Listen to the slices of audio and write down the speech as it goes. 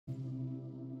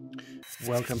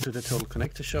Welcome to the Total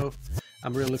Connector Show.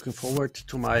 I'm really looking forward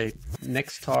to my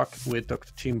next talk with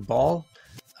Dr. Tim Ball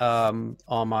on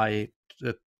the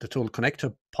Total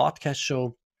Connector podcast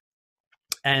show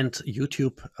and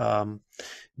YouTube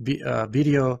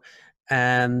video.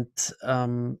 And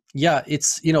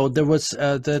it's there was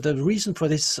the reason for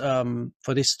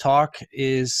this talk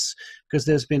is because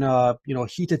there's been a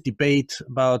heated debate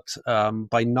about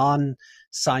by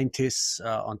non-scientists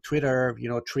on Twitter,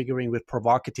 triggering with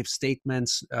provocative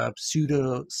statements,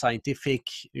 pseudo-scientific,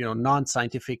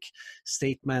 non-scientific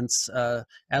statements,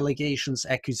 allegations,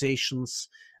 accusations.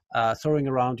 Throwing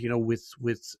around,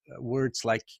 with words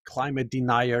like climate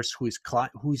deniers, who's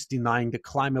denying the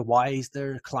climate, why is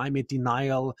there climate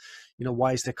denial,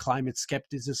 why is there climate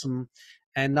skepticism,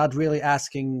 and not really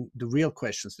asking the real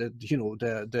questions,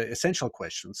 the essential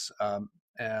questions.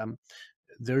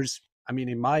 There's,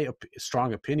 in my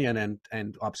strong opinion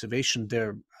and observation,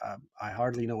 there, I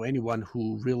hardly know anyone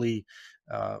who really,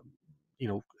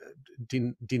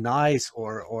 denies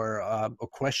or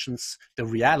questions the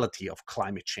reality of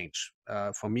climate change.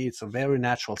 For me, it's a very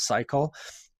natural cycle,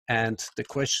 and the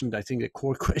question, I think, the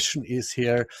core question is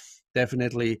here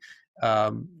definitely: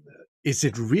 is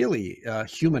it really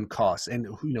human cause? And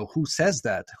who says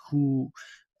that? Who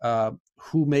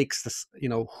makes this?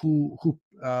 Who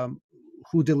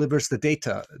delivers the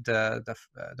data,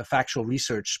 the factual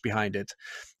research behind it,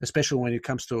 especially when it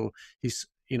comes to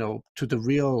to the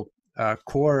real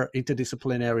core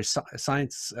interdisciplinary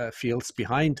science fields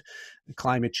behind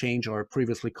climate change, or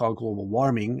previously called global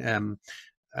warming. And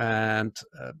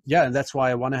that's why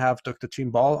I want to have Dr.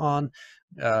 Tim Ball on,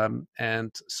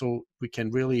 and so we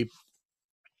can really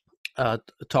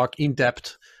talk in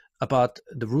depth about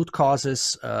the root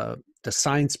causes, the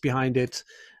science behind it,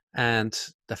 and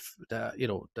the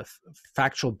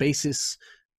factual basis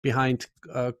behind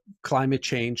climate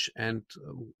change, and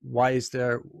why is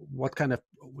there, what kind of,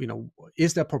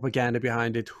 is there propaganda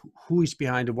behind it, who is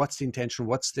behind it, what's the intention,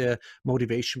 what's the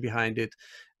motivation behind it,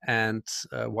 and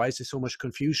why is there so much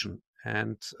confusion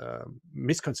and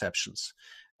misconceptions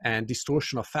and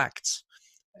distortion of facts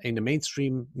in the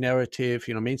mainstream narrative,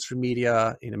 mainstream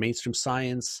media, in the mainstream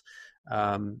science,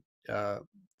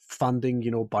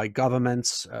 funding, by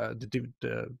governments,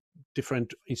 the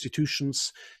different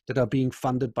institutions that are being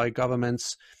funded by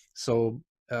governments. So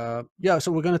so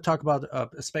we're going to talk about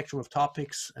a spectrum of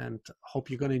topics, and hope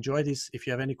you're going to enjoy this. If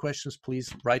you have any questions,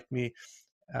 please write me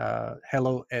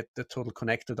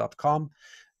hello@TheTotalConnector.com,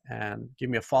 and give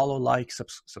me a follow, like,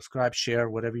 subscribe, share.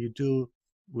 Whatever you do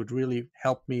would really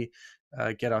help me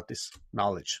get out this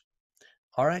knowledge.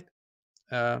 All right.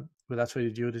 Without further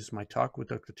ado, this is my talk with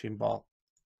Dr. Tim Ball.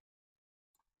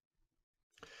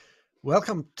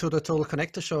 Welcome to the Total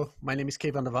Connector Show. My name is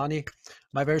Kay Vandavani.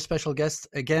 My very special guest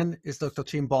again is Dr.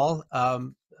 Tim Ball.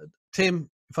 Tim,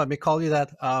 if I may call you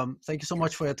that, thank you so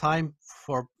much for your time,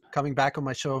 for coming back on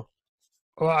my show.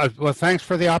 Well, thanks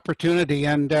for the opportunity.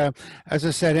 And as I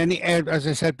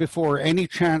said before, any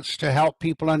chance to help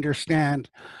people understand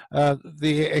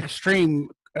the extreme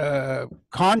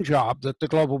con job that the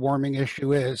global warming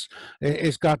issue is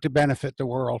got to benefit the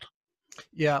world.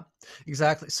 Yeah,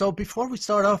 exactly. So before we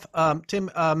start off, Tim,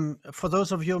 for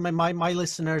those of you, my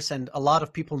listeners, and a lot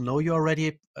of people know you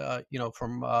already,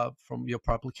 from your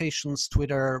publications,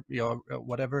 Twitter, your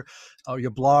whatever, or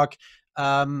your blog.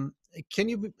 Can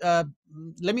you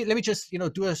let me just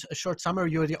do a short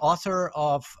summary? You're the author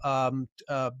of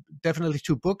definitely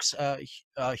two books: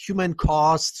 Human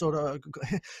Caused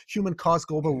Human Caused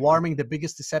Global Warming: The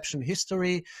Biggest Deception in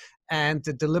History, and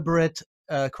The Deliberate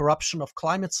Corruption of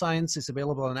Climate Science, is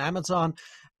available on Amazon.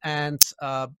 And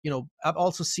I've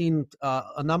also seen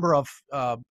a number of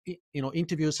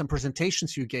interviews and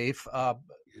presentations you gave,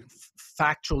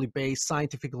 factually based,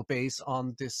 scientifically based,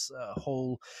 on this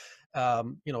whole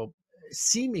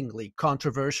seemingly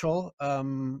controversial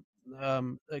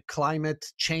climate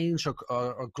change,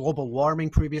 or global warming,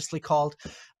 previously called.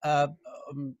 I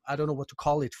don't know what to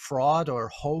call it, fraud or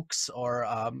hoax, or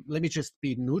let me just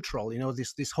be neutral.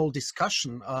 This whole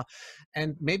discussion,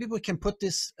 and maybe we can put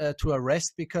this to a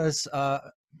rest, because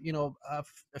a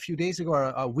few days ago,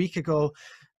 or a week ago,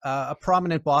 a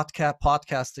prominent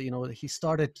podcaster, he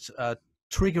started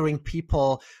triggering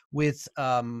people with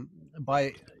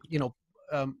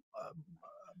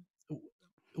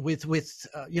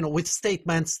with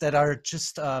statements that are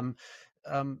just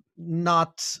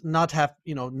not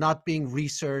being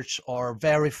researched or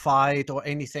verified or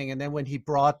anything. And then when he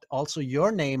brought also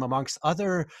your name amongst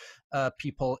other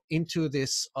people into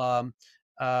this whole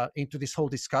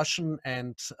discussion,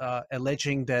 and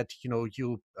alleging that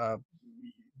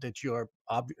that you're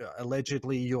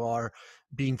allegedly you are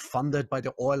being funded by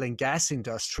the oil and gas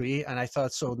industry, and I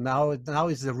thought, so now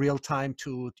is the real time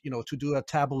to to do a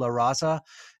tabula rasa,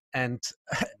 and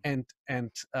and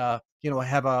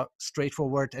have a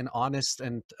straightforward and honest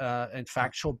and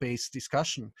factual based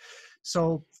discussion.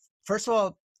 So first of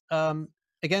all,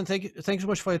 again, thank you so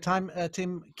much for your time,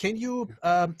 Tim. Can you,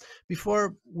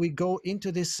 before we go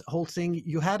into this whole thing,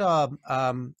 you had a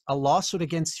lawsuit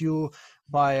against you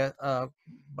by a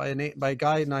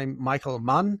guy named Michael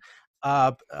Mann,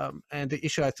 and the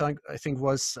issue I think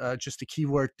was just the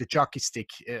keyword, the jockey stick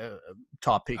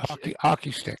topic.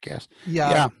 Hockey stick, yes.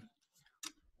 Yeah.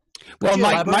 Well,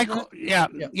 Michael, yeah,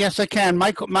 yes, I can.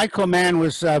 Michael Mann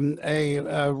was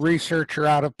a researcher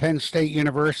out of Penn State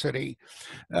University.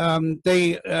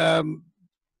 They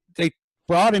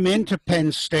brought him into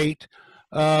Penn State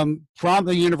from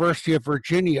the University of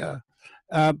Virginia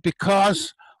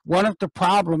because one of the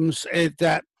problems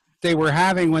that they were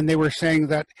having when they were saying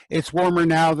that it's warmer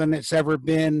now than it's ever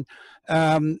been,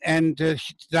 and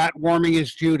that warming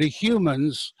is due to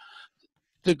humans.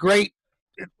 The great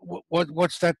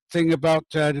what's that thing about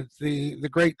the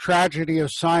great tragedy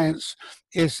of science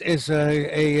is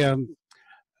an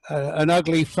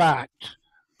ugly fact,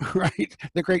 right?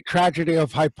 The great tragedy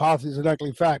of hypothesis is an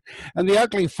ugly fact, and the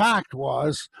ugly fact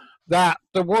was that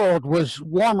the world was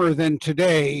warmer than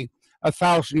today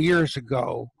 1,000 years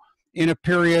ago, in a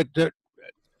period that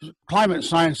climate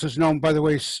science has known, by the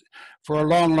way, for a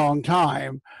long, long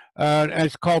time. And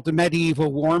it's called the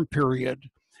medieval warm period.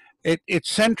 It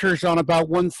centers on about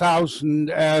 1000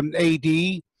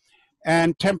 AD,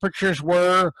 and temperatures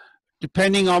were,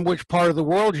 depending on which part of the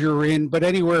world you're in, but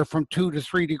anywhere from 2 to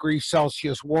 3 degrees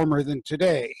Celsius warmer than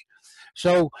today.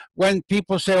 So when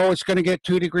people say, oh, it's going to get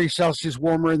 2 degrees Celsius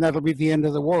warmer and that'll be the end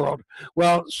of the world,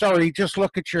 well, sorry, just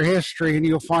look at your history and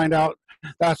you'll find out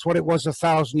that's what it was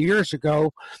 1,000 years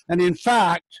ago. And in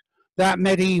fact, that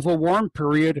medieval warm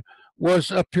period was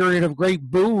a period of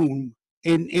great boom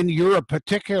in Europe,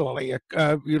 particularly.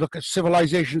 You look at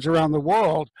civilizations around the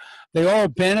world, they all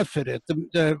benefited.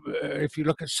 If you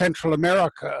look at Central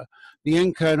America, the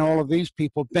Inca and all of these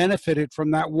people benefited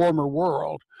from that warmer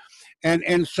world.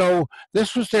 And so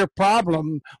this was their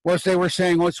problem, was they were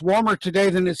saying, well, it's warmer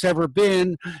today than it's ever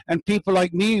been. And people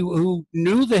like me who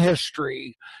knew the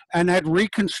history and had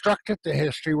reconstructed the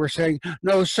history were saying,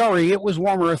 no, sorry, it was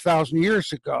warmer 1,000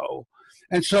 years ago.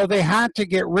 And so they had to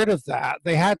get rid of that.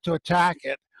 They had to attack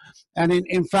it. And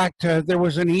in fact, there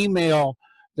was an email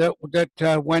that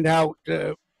went out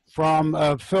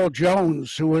from Phil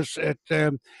Jones, who was at,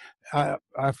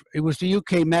 it was the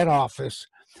UK Met Office.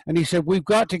 And he said, we've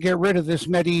got to get rid of this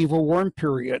medieval warm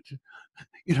period.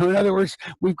 You know, in other words,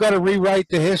 we've got to rewrite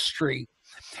the history.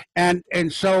 And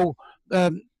so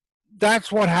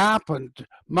that's what happened.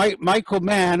 Michael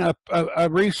Mann, a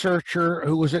researcher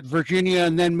who was at Virginia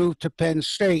and then moved to Penn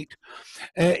State,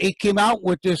 he came out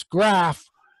with this graph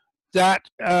that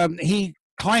he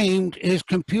claimed his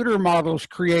computer models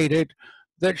created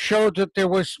that showed that there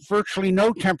was virtually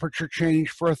no temperature change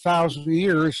for 1,000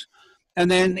 years. And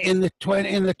then in the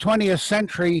 20th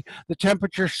century, the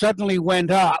temperature suddenly went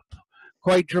up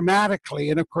quite dramatically.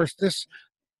 And of course, this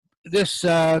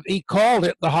he called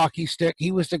it the hockey stick.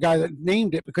 He was the guy that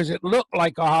named it because it looked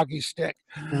like a hockey stick.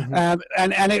 Mm-hmm.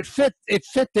 And it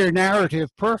fit their narrative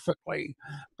perfectly.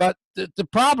 But the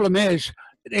problem is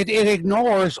it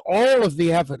ignores all of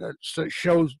the evidence that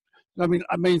shows. I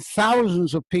mean,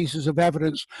 thousands of pieces of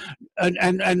evidence, and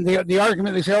the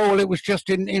argument, they say, oh, well, it was just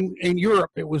in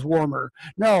Europe it was warmer.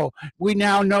 No, we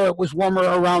now know it was warmer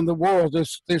around the world.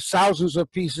 There's thousands of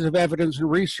pieces of evidence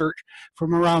and research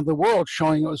from around the world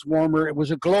showing it was warmer. It was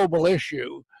a global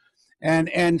issue,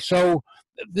 and so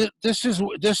this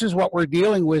is what we're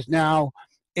dealing with now,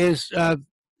 is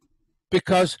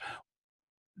because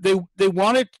they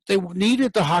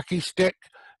needed the hockey stick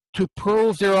to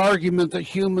prove their argument that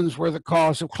humans were the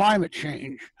cause of climate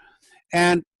change.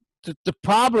 And the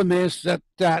problem is that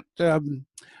the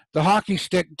hockey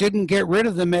stick didn't get rid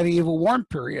of the medieval warm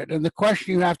period. And the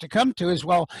question you have to come to is,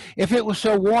 well, if it was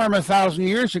so warm 1,000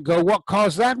 years ago, what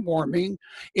caused that warming?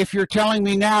 If you're telling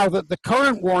me now that the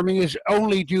current warming is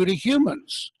only due to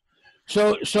humans.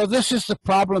 So this is the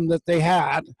problem that they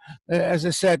had. As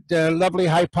I said, lovely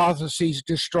hypotheses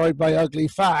destroyed by ugly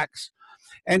facts.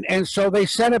 And so they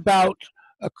set about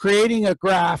creating a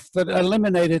graph that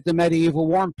eliminated the medieval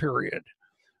warm period.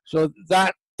 So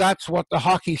that's what the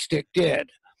hockey stick did.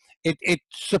 It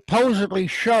supposedly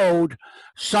showed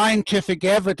scientific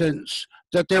evidence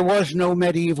that there was no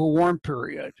medieval warm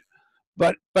period.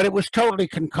 but it was totally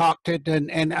concocted,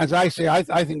 and as I say, I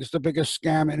think it's the biggest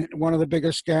scam, and one of the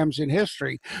biggest scams in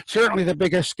history, certainly the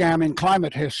biggest scam in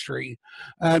climate history.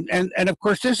 And of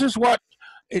course, this is what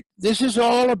this is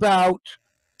all about.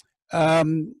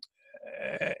 um,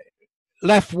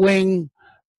 Left wing.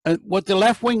 What the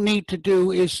left wing need to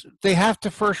do is they have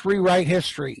to first rewrite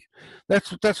history.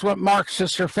 That's what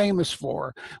Marxists are famous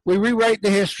for. We rewrite the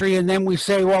history, and then we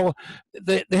say, well,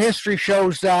 the history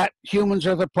shows that humans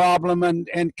are the problem,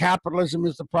 and capitalism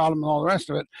is the problem, and all the rest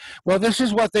of it. Well, this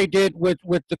is what they did with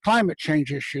the climate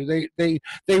change issue. They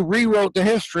rewrote the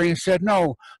history and said,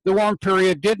 no, the warm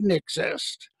period didn't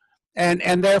exist.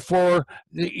 And therefore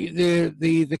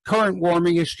the current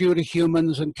warming is due to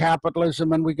humans and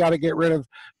capitalism, and we got to get rid of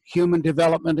human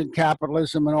development and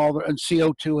capitalism and all and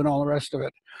CO2 and all the rest of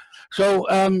it. So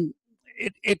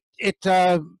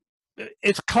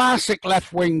it's classic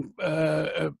left-wing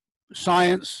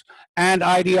science and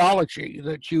ideology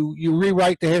that you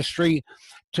rewrite the history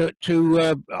to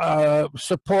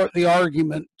support the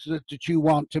argument that you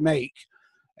want to make.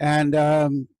 And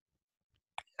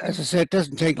as I said, it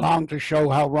doesn't take long to show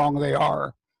how wrong they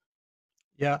are.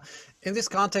 Yeah. In this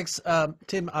context,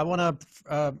 Tim, I want to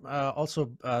also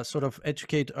sort of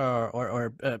educate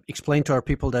or explain to our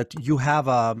people that you have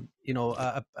a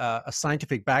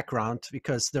scientific background,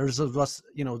 because there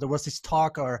was this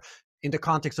talk or in the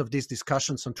context of these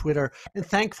discussions on Twitter, and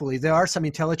thankfully there are some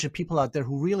intelligent people out there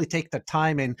who really take the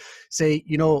time and say,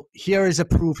 here is a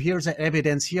proof, here's the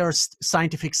evidence, here's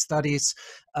scientific studies,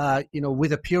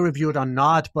 with a peer reviewed or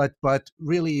not, but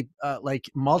really like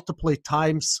multiple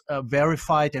times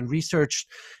verified and researched,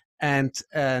 and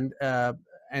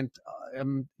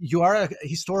you are a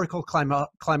historical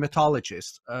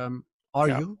climatologist. Are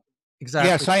you? Exactly.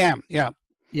 Yes, I am. Yeah.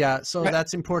 Yeah. So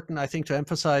that's important, I think, to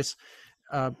emphasize.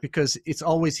 Because it's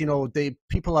always,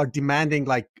 people are demanding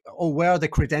like, oh, where are the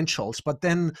credentials? But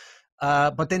then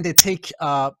they take,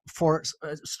 for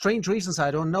strange reasons, I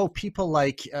don't know, people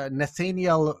like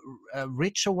Nathaniel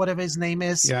Rich or whatever his name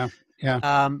is. Yeah.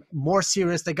 Yeah. More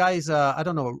serious. The guy is, I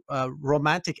don't know,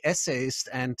 romantic essayist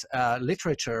and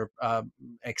literature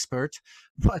expert,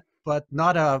 but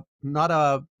not a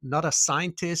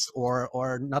scientist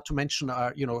or not to mention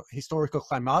historical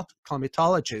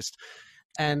climatologist.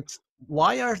 And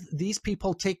why are these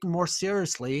people taken more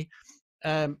seriously?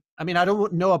 I mean, I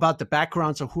don't know about the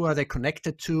backgrounds or who are they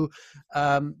connected to,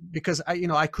 because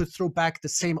I could throw back the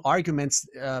same arguments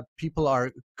people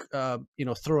are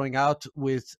throwing out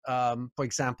with, for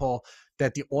example,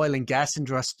 that the oil and gas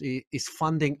industry is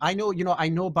funding. I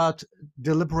know about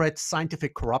deliberate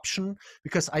scientific corruption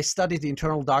because I studied the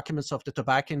internal documents of the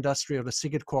tobacco industry or the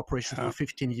cigarette corporation for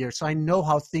 15 years. So I know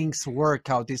how things work,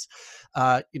 how this,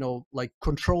 like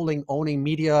controlling, owning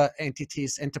media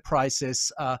entities,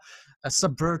 enterprises,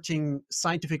 subverting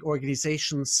scientific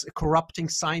organizations, corrupting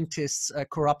scientists,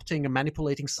 corrupting and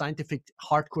manipulating scientific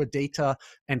hardcore data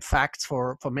and facts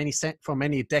for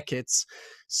many decades.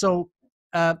 So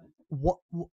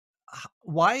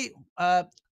why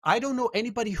I don't know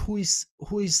anybody who is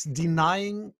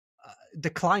denying the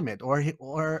climate or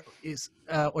is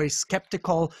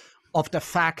skeptical of the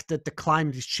fact that the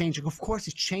climate is changing. Of course,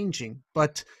 it's changing,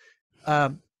 but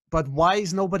why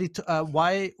is nobody?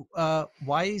 Why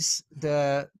is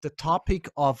the topic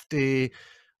of the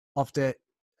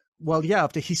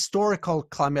historical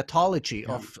climatology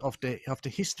of the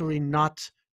history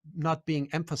not being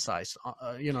emphasized?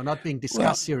 Not being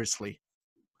discussed seriously.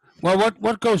 Well,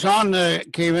 what goes on,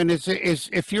 Kevin, is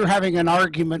if you're having an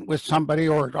argument with somebody,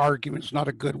 or argument's not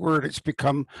a good word, it's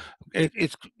become,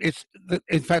 it's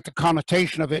in fact the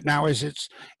connotation of it now is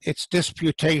it's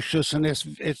disputatious, and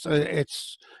it's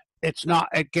not,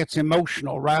 it gets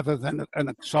emotional rather than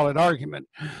a solid argument,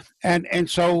 and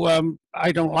so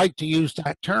I don't like to use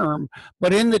that term,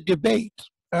 but in the debate,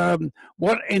 in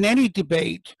any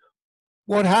debate,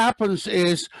 what happens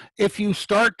is if you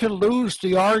start to lose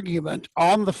the argument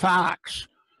on the facts,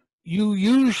 you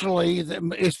usually,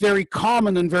 it's very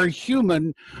common and very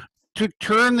human to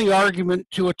turn the argument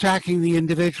to attacking the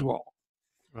individual.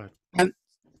 Right. And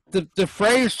the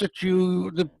phrase that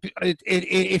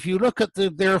if you look at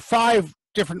there are 5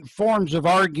 different forms of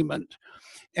argument.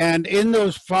 And in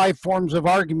those 5 forms of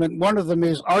argument, one of them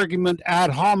is argument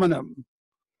ad hominem,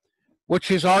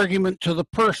 which is argument to the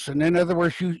person. In other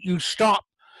words, you stop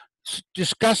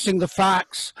discussing the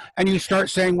facts and you start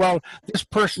saying, well, this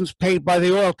person's paid by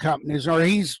the oil companies, or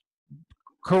he's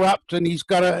corrupt and he's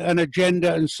got an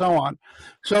agenda, and so on.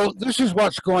 So this is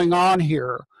what's going on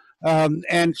here.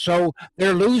 And so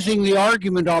they're losing the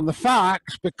argument on the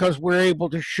facts because we're able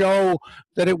to show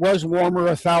that it was warmer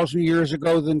 1,000 years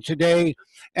ago than today.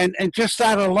 And just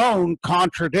that alone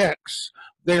contradicts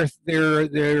their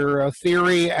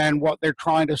theory and what they're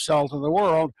trying to sell to the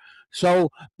world. So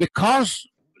because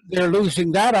they're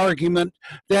losing that argument,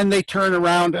 then they turn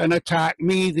around and attack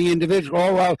me, the individual.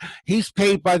 Oh, well, he's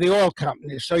paid by the oil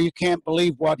company, so you can't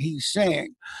believe what he's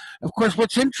saying. Of course,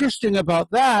 what's interesting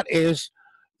about that is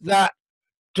that,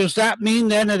 does that mean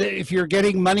then that if you're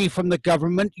getting money from the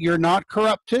government, you're not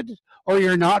corrupted or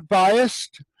you're not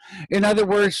biased? In other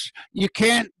words, you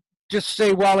can't just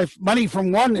say, well, if money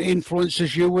from one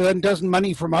influences you, well, then doesn't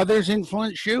money from others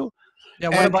influence you? Yeah,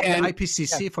 what And about the yeah,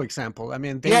 IPCC, for example? I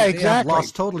mean, yeah, they have exactly.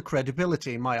 lost total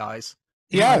credibility in my eyes.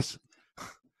 Yes.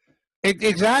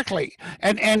 Exactly,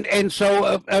 and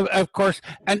so of course,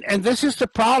 and this is the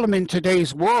problem in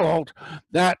today's world,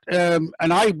 that and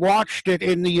I watched it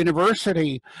in the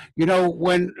university. You know,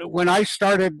 when I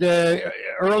started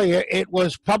earlier, it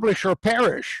was publish or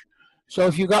perish. So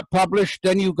if you got published,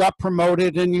 then you got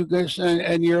promoted, and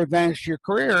and you advanced your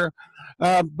career.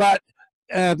 But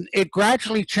it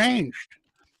gradually changed.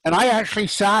 And I actually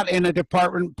sat in a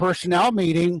department personnel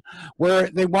meeting where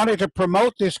they wanted to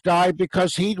promote this guy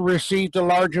because he'd received a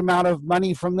large amount of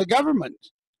money from the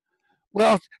government.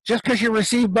 Well, just because you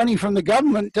receive money from the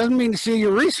government doesn't mean to say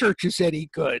your research is any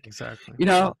good. Exactly. You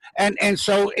know, and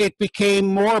so it became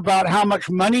more about how much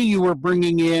money you were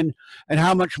bringing in and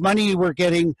how much money you were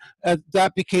getting.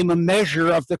 That became a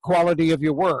measure of the quality of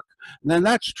your work. And then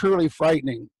that's truly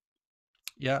frightening.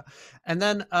 Yeah, and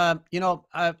then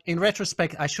in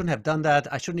retrospect, I shouldn't have done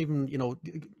that. I shouldn't even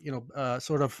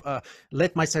sort of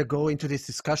let myself go into this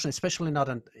discussion, especially not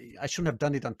on. I shouldn't have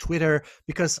done it on Twitter,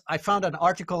 because I found an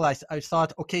article. I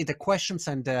thought, okay, the questions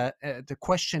and the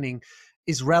questioning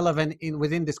is relevant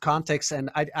within this context,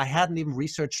 and I hadn't even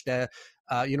researched the.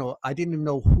 I didn't even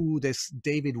know who this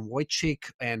David Wojcik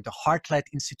and the Heartland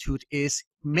Institute is.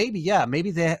 Maybe, yeah,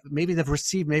 maybe they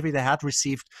had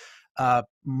received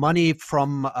money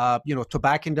from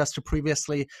tobacco industry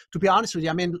previously. To be honest with you,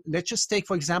 I mean, let's just take,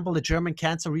 for example, the German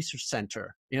Cancer Research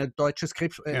Center, Deutsches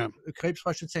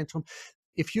Krebsforschungszentrum.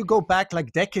 If you go back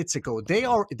like decades ago, they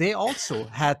also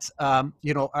had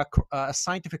a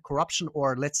scientific corruption,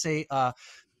 or let's say a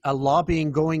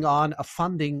lobbying going on, a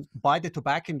funding by the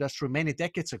tobacco industry many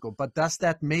decades ago. But does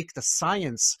that make the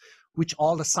science, which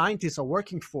all the scientists are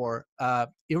working for,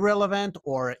 irrelevant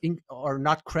or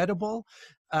not credible?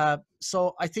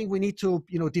 So I think we need to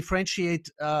differentiate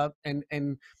and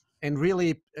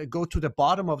really go to the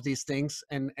bottom of these things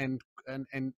and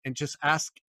just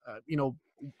ask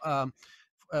um,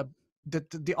 uh,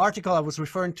 the article I was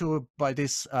referring to by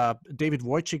this David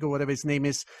Wojcik, or whatever his name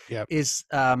is, Yep.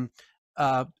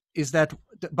 Is that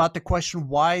about the question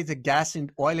why the gas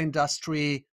and oil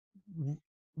industry,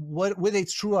 whether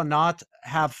it's true or not,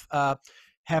 have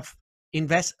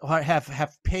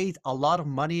paid a lot of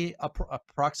money,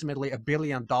 approximately $1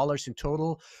 billion in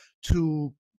total,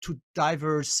 to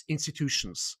diverse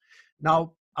institutions.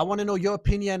 Now, I want to know your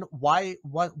opinion. Why?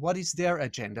 What is their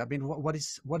agenda? I mean, what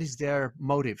is their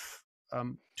motive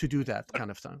to do that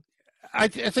kind of thing? I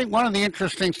think one of the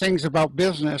interesting things about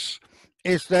business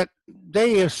is that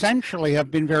they essentially have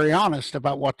been very honest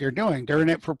about what they're doing. They're in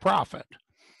it for profit.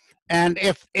 And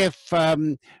if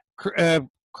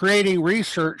creating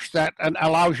research that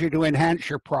allows you to enhance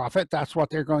your profit, that's what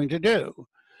they're going to do.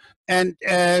 And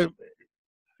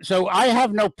so I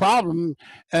have no problem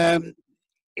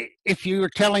if you're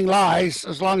telling lies,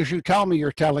 as long as you tell me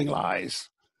you're telling lies.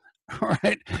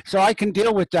 Right, so I can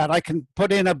deal with that. I can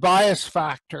put in a bias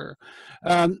factor.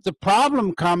 The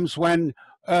problem comes when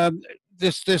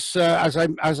this as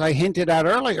I hinted at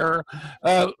earlier,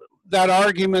 that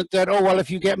argument that, oh well,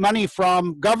 if you get money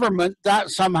from government, that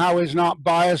somehow is not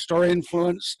biased or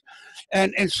influenced,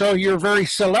 and so you're very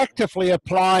selectively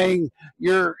applying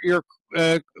your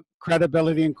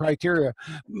credibility and criteria.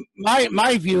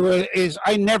 My view is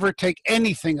I never take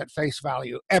anything at face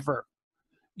value, ever.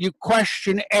 You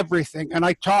question everything, and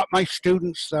I taught my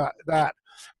students that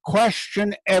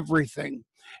question everything.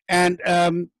 And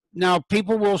now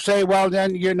people will say, well,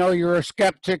 then you're a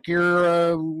skeptic, you're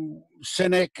a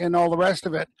cynic, and all the rest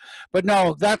of it. But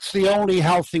no, that's the only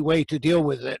healthy way to deal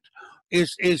with it.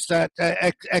 Is that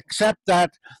accept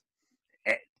that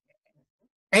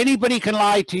anybody can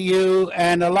lie to you,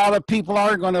 and a lot of people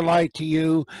are going to lie to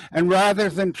you. And rather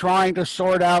than trying to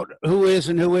sort out who is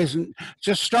and who isn't,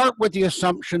 just start with the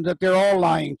assumption that they're all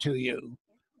lying to you.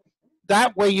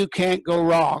 That way you can't go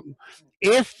wrong.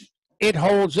 If it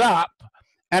holds up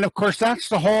And of course, that's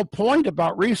the whole point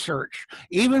about research.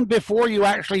 Even before you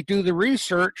actually do the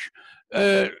research,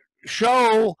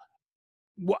 show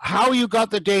how you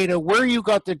got the data, where you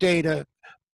got the data,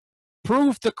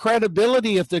 prove the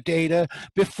credibility of the data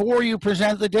before you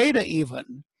present the data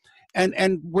even.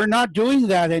 And we're not doing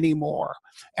that anymore.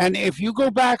 And if you go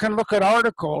back and look at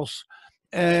articles,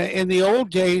 in the old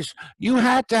days, you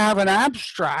had to have an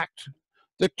abstract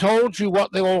that told you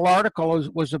what the whole article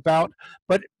was about.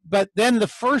 But then the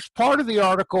first part of the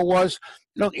article was,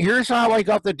 look, here's how I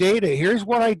got the data. Here's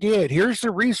what I did. Here's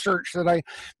the research that I.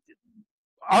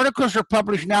 Articles are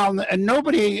published now, and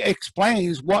nobody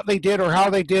explains what they did or how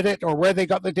they did it or where they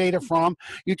got the data from.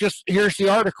 You just, here's the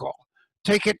article.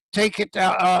 Take it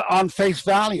on face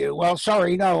value. Well,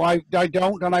 sorry, no, I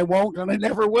don't, and I won't, and I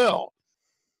never will.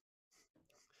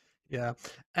 Yeah,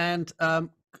 and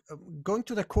going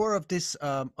to the core of this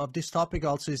topic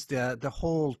also is the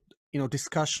whole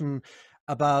discussion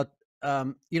about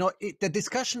the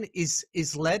discussion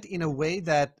is led in a way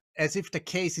that as if the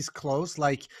case is closed,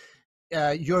 like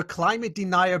you're a climate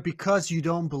denier because you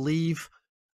don't believe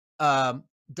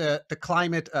the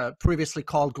climate, previously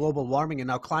called global warming and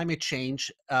now climate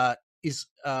change, is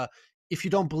if you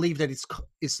don't believe that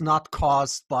it's not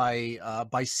caused by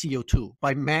CO2,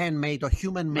 by man-made or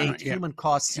human-made, Yeah.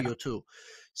 human-caused CO2.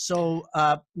 So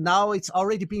now it's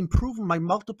already been proven by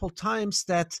multiple times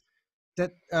that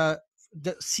the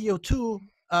CO2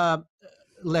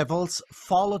 levels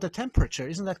follow the temperature.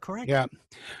 Isn't that correct? Yeah.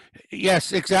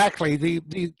 Yes, exactly.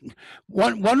 The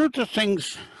one of the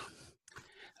things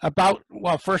about,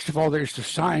 well, first of all, there's the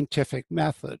scientific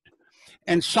method.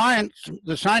 And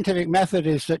the scientific method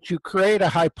is that you create a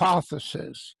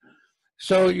hypothesis.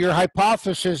 So your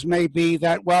hypothesis may be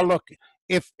that, well, look,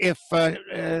 if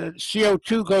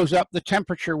CO2 goes up, the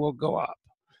temperature will go up.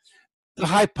 The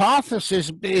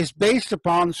hypothesis is based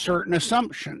upon certain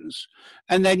assumptions,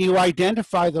 and then you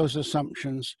identify those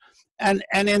assumptions. And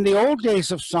in the old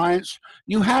days of science,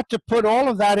 you had to put all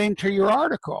of that into your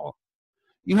article.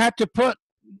 You had to put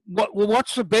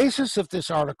what's the basis of this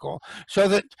article, so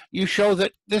that you show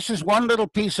that this is one little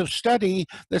piece of study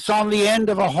that's on the end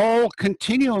of a whole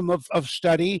continuum of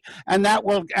study, and that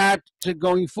will add to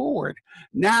going forward.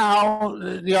 Now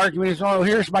the argument is, oh,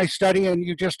 here's my study, and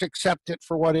you just accept it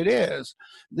for what it is.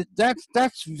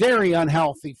 That's very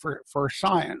unhealthy for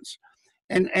science.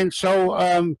 And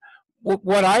so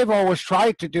what I've always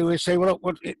tried to do is say, well,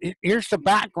 here's the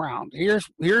background.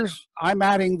 Here's I'm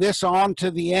adding this on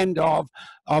to the end of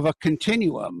a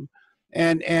continuum,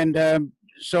 and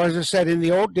so as I said, in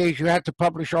the old days, you had to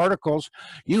publish articles.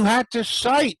 You had to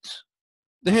cite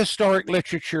the historic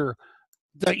literature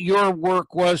that your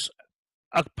work was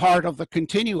a part of the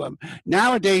continuum.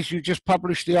 Nowadays, you just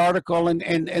publish the article,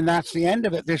 and that's the end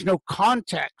of it. There's no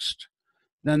context.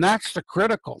 Then that's the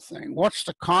critical thing. What's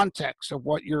the context of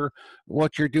what you're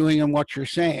doing and what you're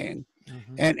saying?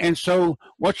 Mm-hmm. And so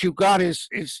what you've got is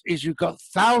you've got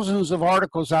thousands of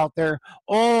articles out there,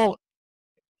 all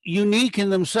unique in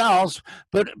themselves,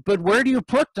 but where do you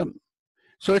put them?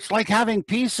 So it's like having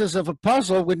pieces of a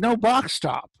puzzle with no box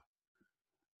top.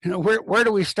 Where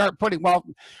do we start putting? Well,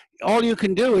 all you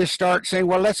can do is start saying,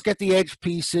 well, let's get the edge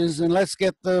pieces and let's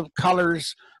get the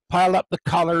colors, pile up the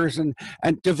colors, and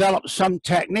develop some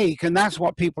technique. And that's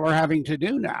what people are having to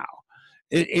do now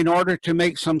in order to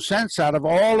make some sense out of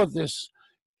all of this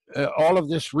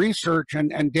research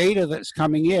and data that's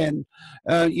coming in.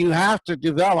 You have to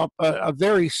develop a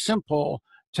very simple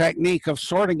technique of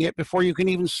sorting it before you can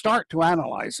even start to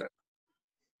analyze it.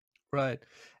 Right.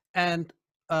 And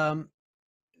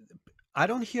I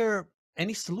don't hear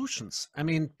any solutions. I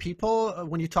mean, people,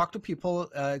 when you talk to people,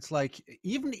 it's like,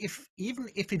 even if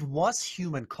it was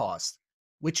human caused,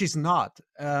 which is not,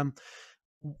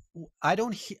 I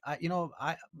don't,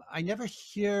 I never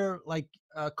hear like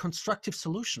constructive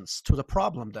solutions to the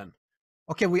problem. Then,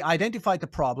 okay, we identified the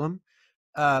problem,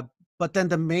 but then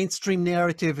the mainstream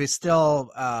narrative is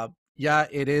still, yeah,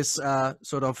 it is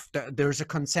sort of, there's a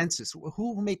consensus.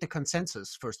 Who made the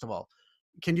consensus, first of all?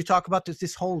 Can you talk about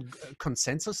this whole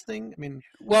consensus thing? I mean,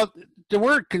 well, the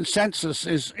word consensus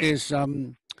is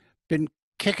been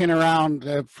kicking around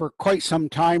for quite some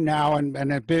time now, and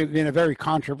been a very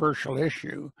controversial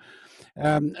issue.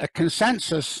 A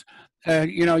consensus,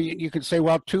 you could say,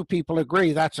 well, two people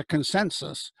agree, that's a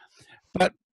consensus,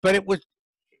 but it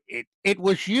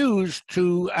was used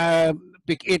to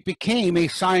it became a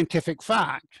scientific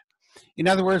fact. In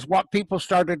other words, what people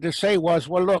started to say was,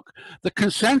 well, look, the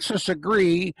consensus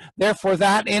agree, therefore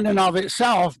that in and of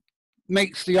itself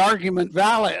makes the argument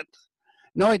valid.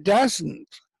 No, it doesn't.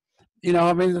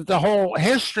 I mean, the whole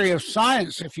history of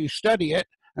science, if you study it,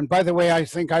 And by the way, I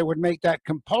think I would make that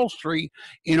compulsory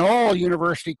in all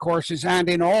university courses and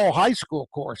in all high school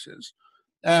courses.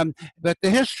 But the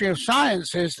history of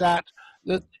science is that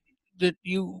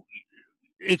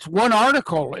it's one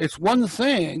article, it's one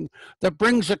thing that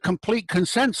brings a complete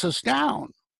consensus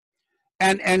down.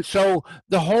 And so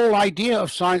the whole idea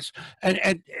of science,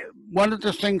 and one of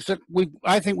the things that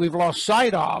I think we've lost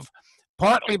sight of,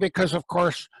 partly because, of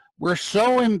course, we're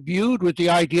so imbued with the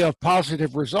idea of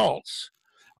positive results.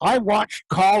 I watched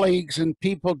colleagues and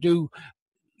people do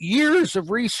years of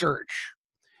research,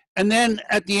 and then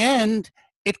at the end,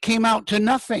 it came out to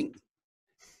nothing.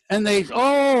 And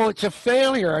oh, it's a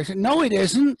failure. I said, no, it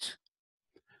isn't.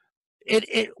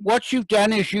 What you've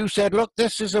done is you said, look,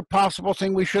 this is a possible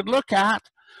thing we should look at.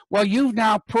 Well, you've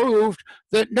now proved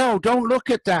that, no, don't look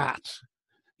at that.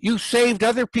 You saved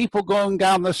other people going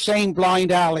down the same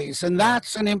blind alleys, and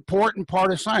that's an important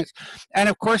part of science. And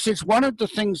of course, it's one of the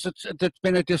things that's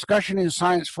been a discussion in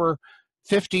science for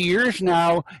 50 years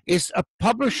now, is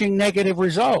publishing negative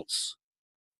results.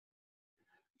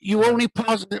 You only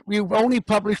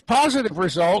publish positive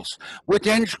results,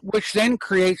 which then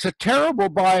creates a terrible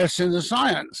bias in the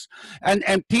science,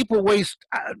 and people waste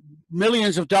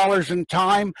millions of dollars in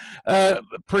time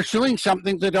pursuing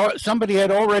something that somebody had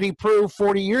already proved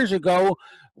 40 years ago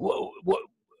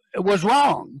was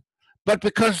wrong. But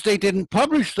because they didn't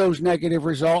publish those negative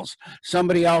results,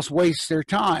 somebody else wastes their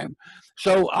time.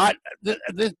 So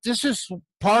this is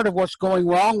part of what's going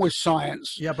wrong with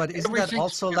science. Yeah, but isn't that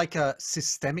also like a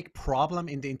systemic problem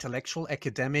in the intellectual,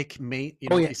 academic,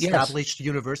 established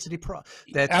university?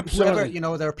 That absolutely,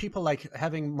 whoever, there are people like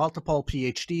having multiple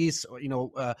PhDs,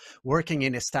 working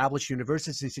in established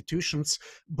university institutions.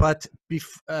 But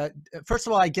first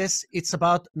of all, I guess it's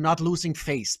about not losing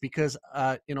face, because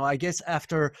I guess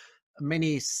after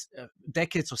many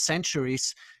decades or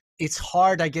centuries, it's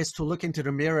hard, I guess, to look into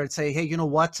the mirror and say, hey, you know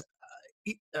what?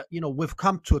 We've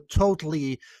come to a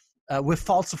totally, we've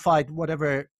falsified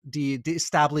whatever the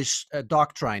established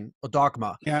doctrine or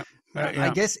dogma. Yeah.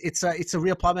 I guess it's a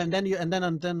real problem. And then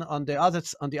on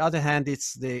the other hand,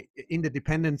 it's the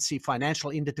interdependency,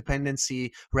 financial interdependency,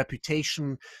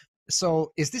 reputation.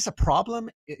 So is this a problem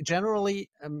generally?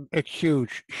 It's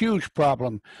huge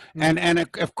problem. And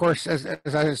of course, as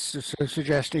I was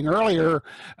suggesting earlier,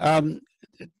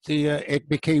 it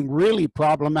became really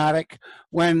problematic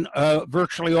when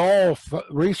virtually all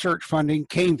research funding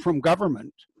came from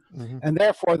government. And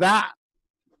therefore that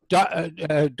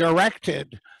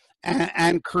directed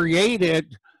and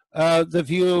created the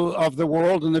view of the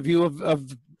world and the view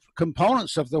of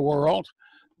components of the world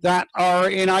that are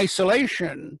in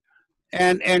isolation.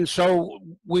 And so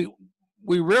we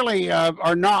really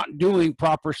are not doing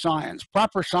proper science.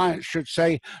 Proper science should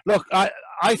say, look,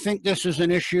 I think this is an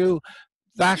issue.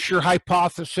 That's your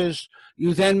hypothesis.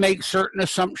 You then make certain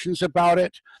assumptions about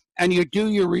it, and you do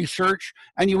your research,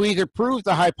 and you either prove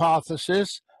the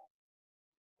hypothesis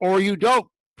or you don't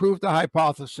prove the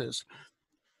hypothesis.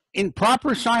 In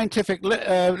proper scientific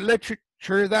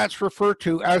literature, that's referred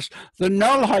to as the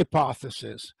null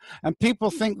hypothesis. And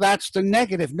people think that's the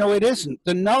negative. No, it isn't.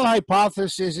 The null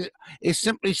hypothesis is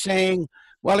simply saying,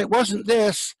 well, it wasn't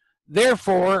this,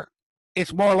 therefore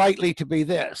it's more likely to be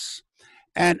this.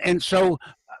 And so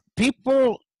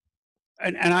people,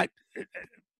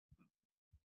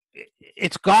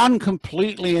 it's gone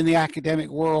completely in the academic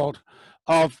world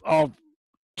of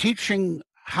teaching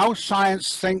how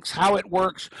science thinks, how it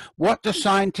works, what the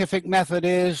scientific method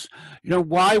is,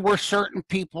 why were certain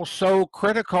people so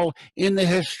critical in the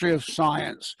history of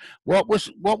science? What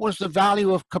was the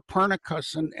value of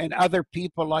Copernicus and other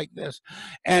people like this?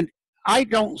 And I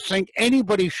don't think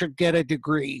anybody should get a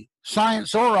degree,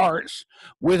 science or arts,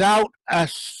 without a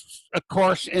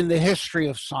course in the history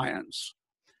of science.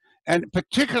 And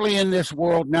particularly in this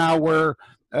world now where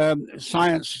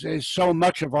science is so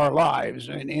much of our lives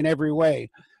in every way.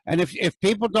 And if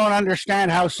people don't understand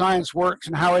how science works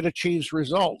and how it achieves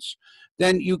results,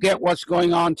 then you get what's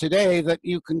going on today, that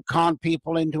you can con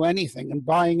people into anything and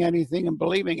buying anything and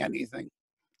believing anything.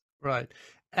 Right.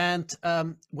 And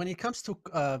when it comes to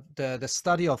the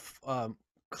study of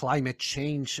climate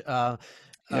change,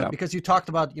 because you talked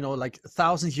about, like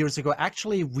thousands of years ago,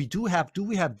 actually, do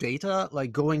we have data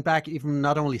like going back even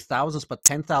not only thousands, but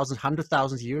 10,000,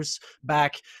 100,000 years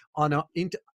back on an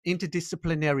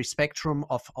interdisciplinary spectrum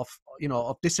of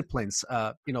disciplines?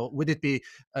 Would it be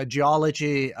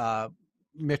geology,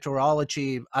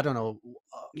 meteorology? I don't know.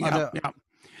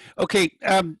 Okay.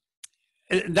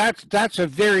 that's a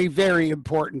very, very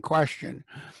important question.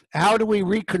 How do we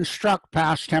reconstruct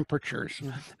past temperatures?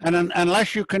 Mhm. And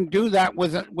unless you can do that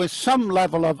with some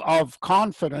level of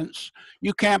confidence,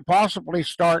 you can't possibly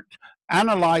start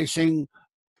analyzing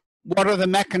what are the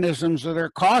mechanisms that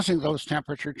are causing those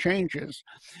temperature changes.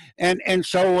 And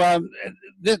so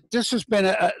this has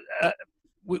been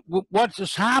what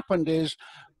has happened is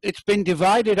it's been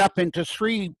divided up into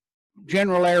three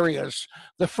general areas.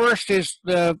 The first is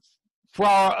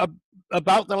for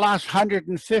about the last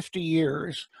 150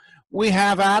 years, we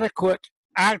have adequate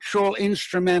actual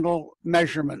instrumental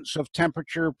measurements of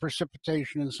temperature,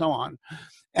 precipitation, and so on.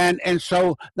 And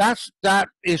so that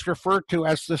is referred to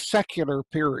as the secular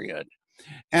period.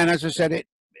 And as I said,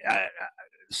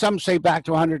 some say back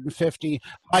to 150.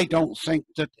 I don't think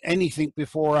that anything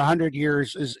before 100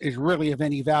 years is really of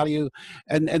any value,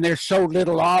 and there's so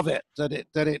little of it that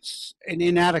it's an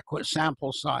inadequate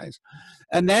sample size.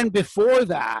 And then before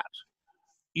that,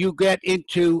 you get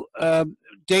into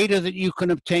data that you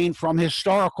can obtain from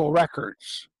historical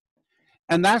records.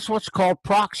 And that's what's called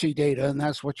proxy data, and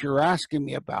that's what you're asking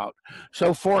me about.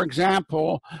 So, for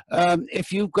example,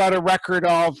 if you've got a record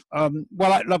of, I'll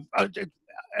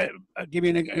give you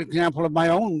an example of my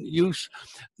own use.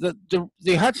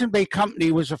 The Hudson Bay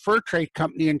Company was a fur trade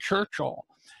company in Churchill.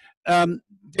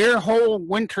 Their whole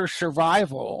winter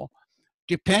survival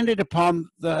depended upon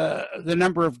the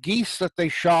number of geese that they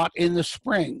shot in the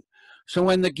spring. So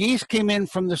when the geese came in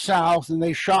from the south and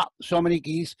they shot so many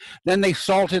geese, then they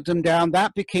salted them down.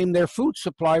 That became their food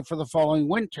supply for the following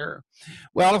winter.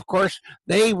 Well, of course,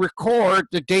 they record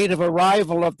the date of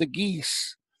arrival of the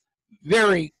geese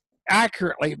very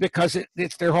accurately because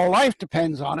it's their whole life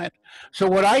depends on it. So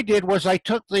what I did was I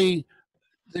took the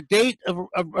date of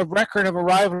record of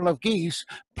arrival of geese,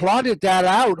 plotted that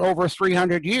out over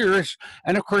 300 years,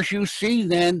 and of course you see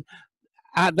then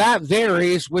that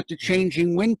varies with the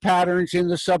changing wind patterns in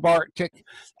the subarctic,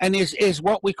 and is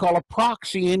what we call a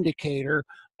proxy indicator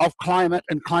of climate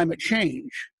and climate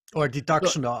change. Or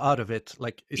deduction out of it,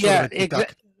 like sort Yeah, of a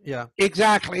deduct. Yeah.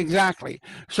 Exactly.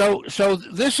 So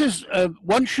this is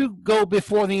once you go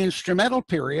before the instrumental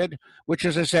period, which,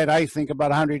 as I said, I think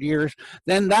about 100 years,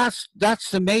 then that's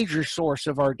the major source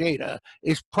of our data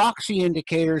is proxy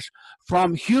indicators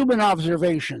from human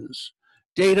observations,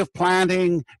 date of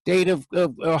planting, date of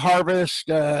harvest,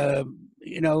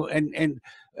 and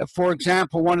for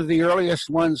example, one of the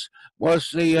earliest ones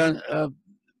was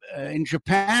in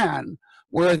Japan,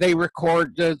 where they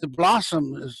record the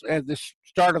blossoms at the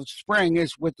start of spring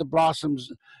is with the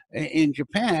blossoms in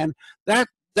Japan. That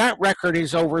record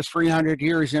is over 300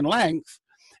 years in length.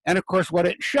 And of course, what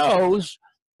it shows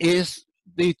is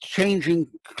the changing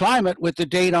climate with the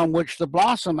date on which the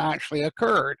blossom actually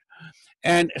occurred.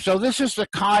 And so this is the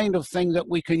kind of thing that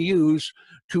we can use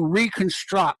to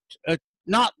reconstruct,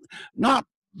 not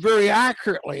very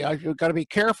accurately, I've got to be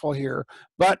careful here,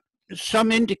 but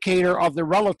some indicator of the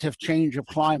relative change of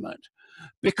climate.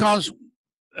 Because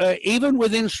even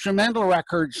with instrumental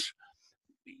records,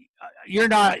 you're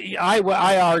not,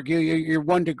 I argue you're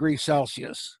 1 degree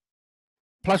Celsius,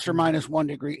 plus or minus 1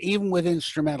 degree, even with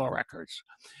instrumental records.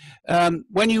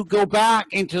 When you go back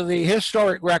into the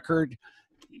historic record,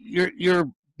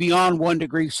 you're beyond 1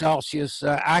 degree Celsius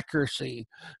accuracy.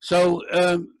 So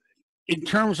in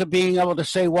terms of being able to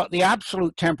say what the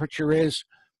absolute temperature is,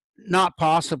 not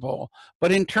possible.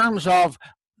 But in terms of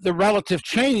the relative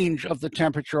change of the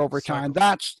temperature over time,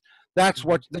 that's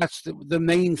the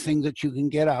main thing that you can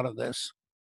get out of this.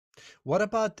 What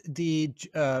about the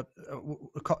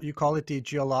you call it the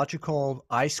geological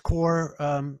ice core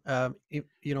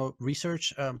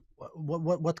research?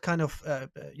 What kind of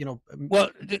Well,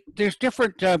 there's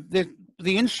different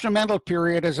the instrumental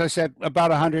period, as I said, about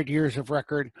 100 years of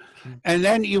record, and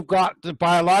then you've got the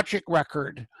biologic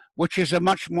record, which is a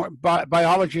much more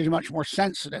biology is much more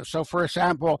sensitive. So, for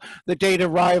example, the date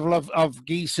of arrival of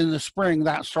geese in the spring,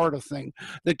 that sort of thing,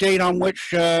 the date on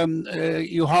which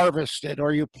you harvested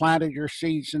or you planted your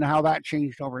seeds and how that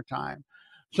changed over time.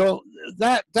 So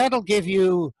that'll give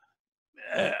you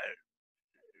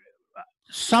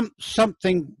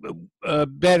something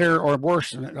better or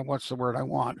worse than it. What's the word I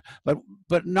want?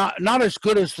 But not as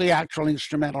good as the actual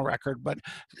instrumental record. But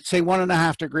say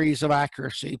 1.5 degrees of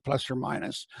accuracy, plus or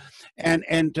minus, and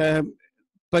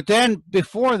but then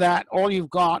before that, all you've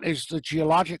got is the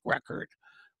geologic record.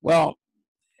 Well,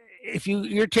 if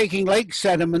you're taking lake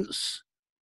sediments,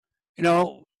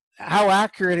 how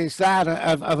accurate is that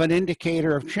of an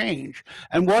indicator of change?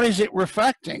 And what is it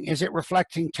reflecting? Is it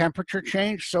reflecting temperature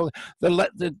change? So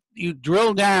you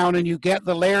drill down and you get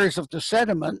the layers of the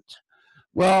sediment.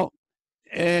 Well,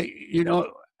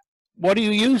 what do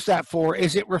you use that for?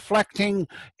 Is it reflecting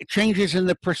changes in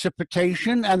the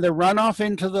precipitation and the runoff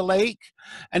into the lake?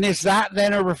 And is that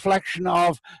then a reflection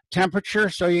of temperature?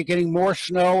 So you're getting more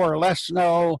snow or less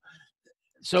snow?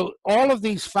 So all of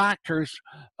these factors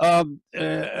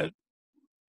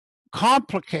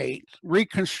complicate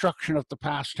reconstruction of the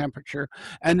past temperature,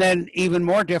 and then even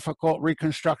more difficult,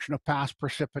 reconstruction of past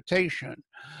precipitation.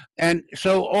 And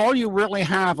so all you really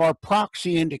have are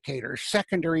proxy indicators,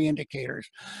 secondary indicators.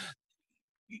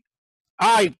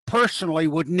 I personally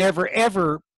would never,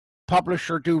 ever publish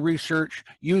or do research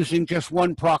using just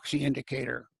one proxy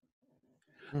indicator.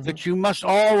 That you must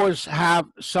always have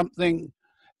something,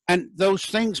 and those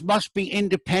things must be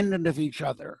independent of each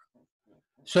other,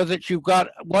 so that you've got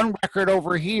one record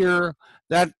over here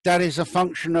that is a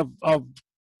function of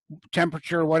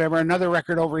temperature or whatever, another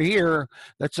record over here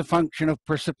that's a function of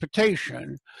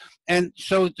precipitation. And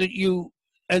so that you,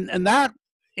 and that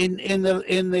in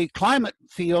the climate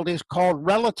field is called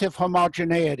relative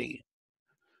homogeneity.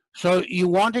 So you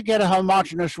want to get a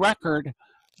homogeneous record,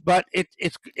 but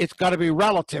it's got to be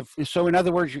relative. So in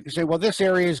other words, you can say, well, this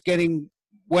area is getting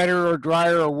wetter or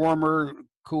drier or warmer,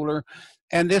 cooler,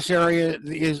 and this area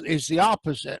is the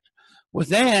opposite. Well,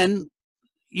 then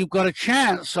you've got a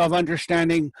chance of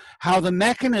understanding how the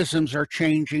mechanisms are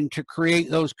changing to create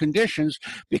those conditions,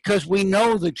 because we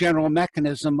know the general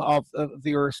mechanism of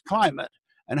the Earth's climate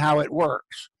and how it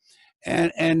works.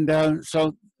 And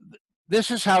so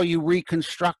this is how you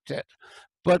reconstruct it.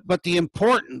 But the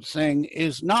important thing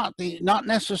is not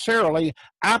necessarily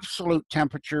absolute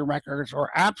temperature records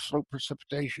or absolute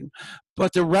precipitation,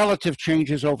 but the relative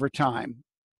changes over time.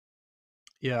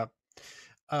 Yeah.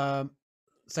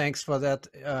 Thanks for that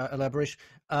elaboration,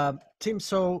 Tim.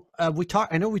 So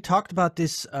I know we talked about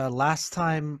this last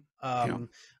time,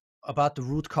 about the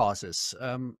root causes.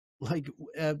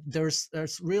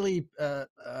 There's really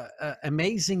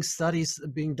amazing studies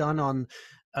being done on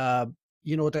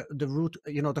the root,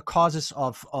 the causes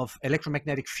of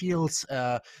electromagnetic fields,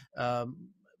 or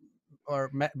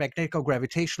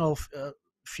magnetico-gravitational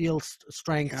field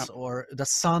strengths, or the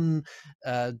sun,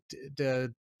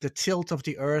 the tilt of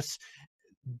the Earth.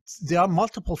 There are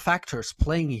multiple factors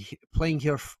playing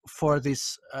here for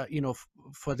this,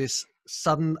 for this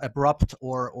sudden, abrupt,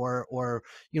 or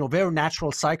very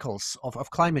natural cycles of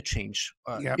climate change.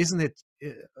 Isn't it?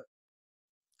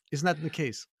 Isn't that the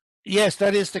case? Yes,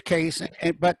 that is the case.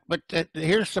 But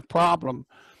here's the problem.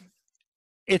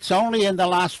 It's only in the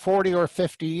last 40 or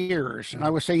 50 years, and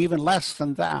I would say even less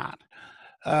than that,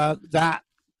 that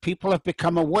people have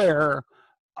become aware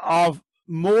of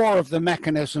more of the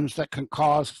mechanisms that can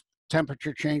cause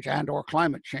temperature change and or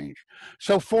climate change.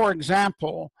 So for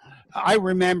example, I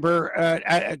remember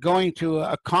going to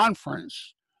a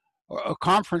conference,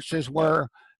 conferences where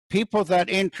people that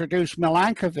introduced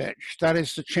Milankovitch, that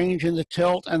is the change in the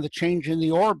tilt and the change in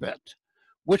the orbit,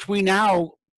 which we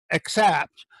now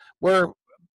accept, where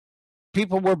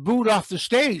people were booed off the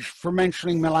stage for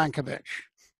mentioning Milankovitch.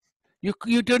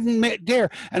 You didn't dare.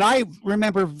 And I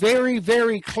remember very,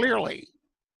 very clearly,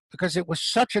 because it was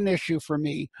such an issue for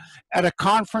me, at a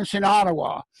conference in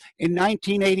Ottawa in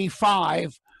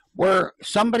 1985, where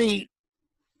somebody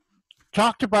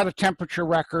talked about a temperature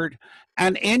record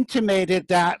and intimated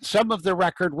that some of the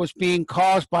record was being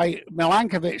caused by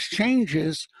Milankovitch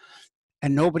changes,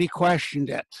 and nobody questioned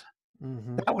it.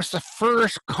 That was the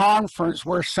first conference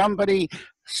where somebody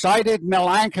cited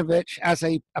Milankovitch as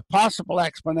a possible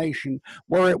explanation,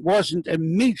 where it wasn't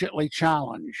immediately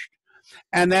challenged.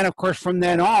 And then, of course, from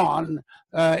then on,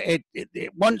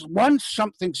 once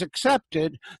something's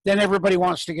accepted, then everybody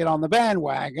wants to get on the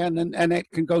bandwagon, and it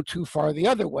can go too far the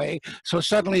other way. So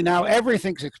suddenly now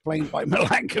everything's explained by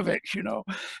Milankovitch,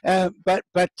 But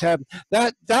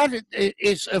that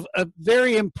is a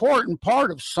very important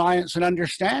part of science and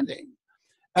understanding.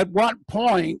 At what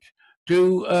point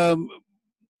do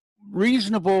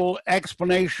reasonable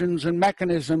explanations and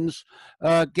mechanisms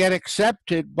get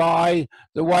accepted by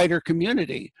the wider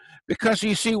community? Because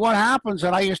you see what happens,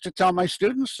 and I used to tell my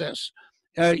students this,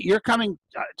 you're coming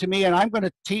to me and I'm going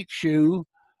to teach you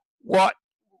what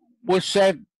was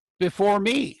said before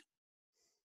me,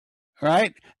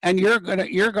 right? And you're going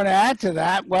to add to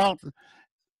that, well,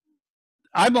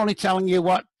 I'm only telling you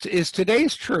what is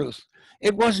today's truth.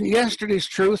 It wasn't yesterday's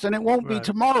truth, and it won't be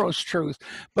tomorrow's truth.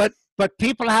 But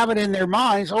people have it in their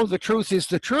minds, oh, the truth is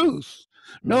the truth.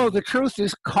 No, the truth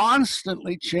is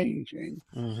constantly changing.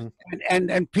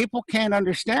 And people can't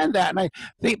understand that. And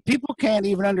people can't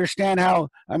even understand how,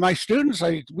 my students,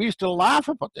 we used to laugh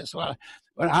about this. Well,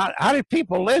 But how did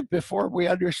people live before we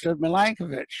understood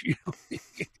Milankovitch? You know,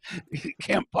 it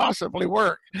can't possibly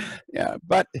work. Yeah,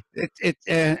 but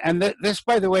this,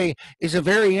 by the way, is a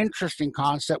very interesting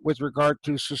concept with regard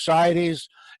to societies,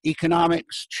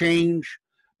 economics, change.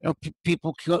 You know,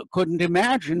 people couldn't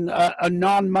imagine a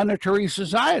non-monetary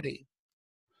society.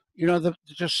 You know,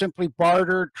 just simply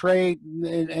barter, trade,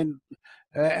 and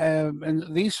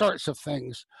these sorts of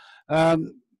things.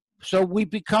 So we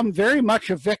become very much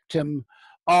a victim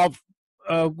of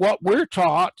what we're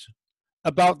taught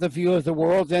about the view of the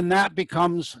world, and that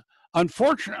becomes,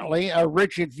 unfortunately, a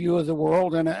rigid view of the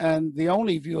world and the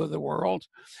only view of the world,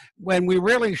 when we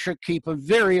really should keep a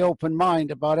very open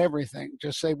mind about everything.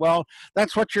 Just say, well,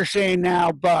 that's what you're saying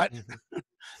now, but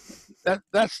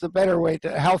that's the better way,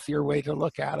 healthier way to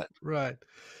look at it. Right.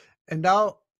 And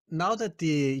now that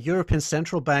the European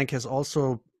Central Bank has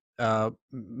also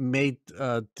made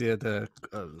the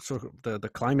sort of the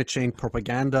climate change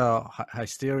propaganda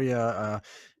hysteria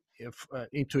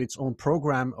into its own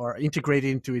program, or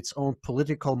integrated into its own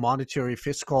political, monetary,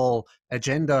 fiscal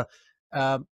agenda.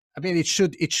 I mean, it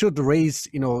should raise,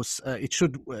 it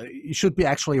should be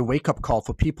actually a wake up call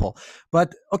for people.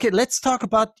 But okay, let's talk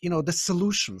about the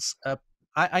solutions.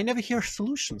 I never hear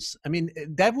solutions. I mean,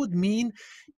 that would mean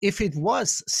if it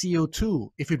was CO2,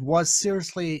 if it was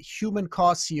seriously human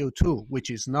caused CO2,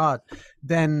 which is not,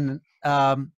 then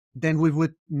we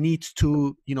would need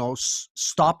to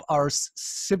stop our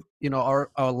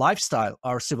our lifestyle,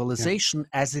 our civilization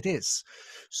as it is.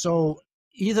 So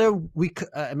either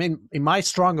I mean, in my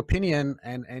strong opinion,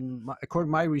 and according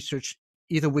to my research,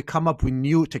 either we come up with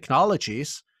new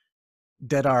technologies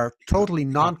that are totally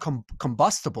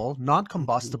non-combustible,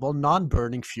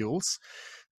 non-burning fuels.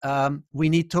 We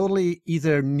need totally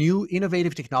either new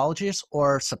innovative technologies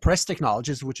or suppressed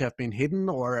technologies which have been hidden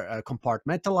or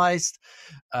compartmentalized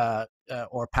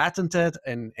or patented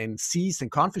and seized and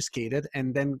confiscated,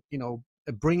 and then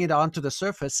bring it onto the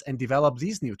surface and develop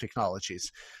these new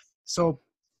technologies. So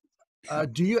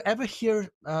do you ever hear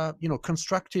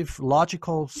constructive,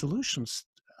 logical solutions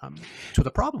to the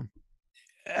problem?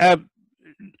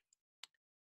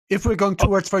 If we're going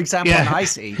towards, for example, an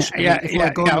ice age, if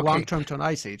we're going long term to an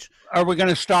ice age, are we going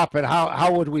to stop it?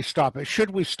 How would we stop it? Should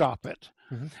we stop it?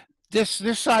 Mm-hmm.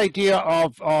 This idea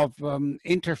of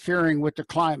interfering with the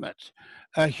climate,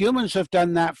 humans have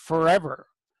done that forever.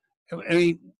 I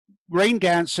mean, rain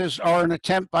dances are an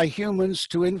attempt by humans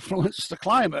to influence the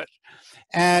climate.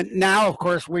 And now, of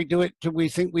course, we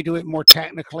think we do it more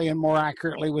technically and more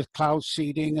accurately with cloud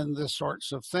seeding and this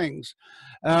sorts of things.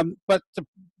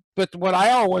 But what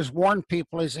I always warn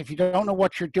people is, if you don't know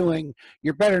what you're doing,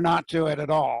 you better not do it at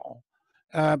all.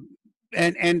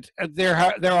 And there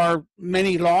are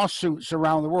many lawsuits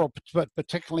around the world, but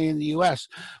particularly in the U.S.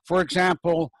 For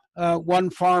example, one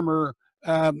farmer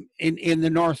in the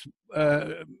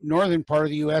northern part of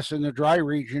the U.S. in the dry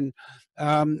region,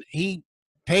 he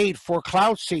paid for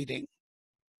cloud seeding.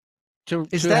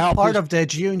 Is that part of the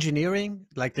geoengineering,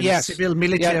 like the civil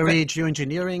military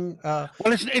geoengineering? Well,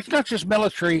 it's not just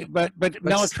military, but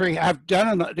military have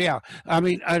done. I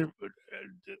mean,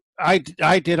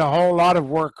 I did a whole lot of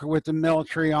work with the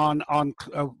military on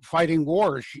fighting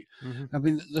wars. Mm-hmm. I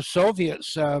mean, the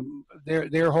Soviets,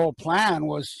 their whole plan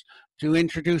was to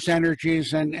introduce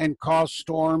energies and cause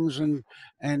storms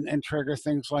and trigger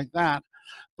things like that.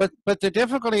 But the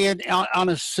difficulty on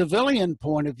a civilian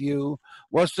point of view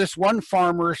was, this one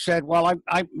farmer said, well,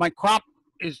 my crop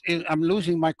I'm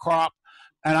losing my crop,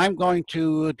 and I'm going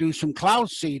to do some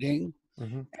cloud seeding.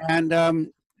 Mm-hmm.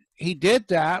 And he did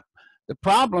that. The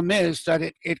problem is that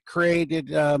it created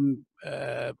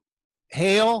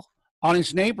hail on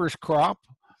his neighbor's crop,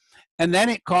 and then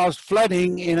it caused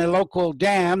flooding in a local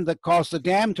dam that caused the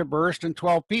dam to burst, and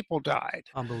 12 people died.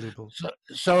 Unbelievable.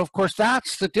 So of course,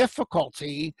 that's the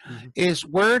difficulty, mm-hmm. is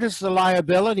where does the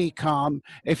liability come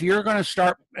if you're going to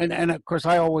start, and of course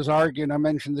I always argue, and I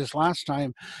mentioned this last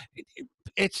time,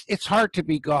 it's hard to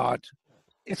be God.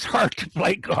 It's hard to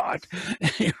play God,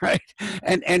 right?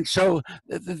 And so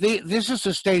this is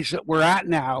the stage that we're at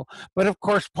now. But of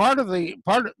course, one of the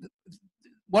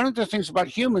things about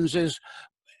humans is,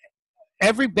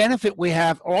 every benefit we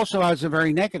have also has a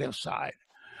very negative side.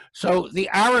 So the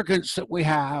arrogance that we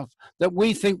have, that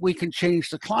we think we can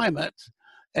change the climate,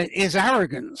 is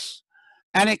arrogance.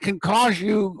 And it can cause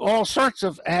you all sorts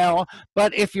of hell.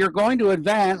 But if you're going to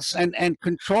advance and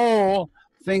control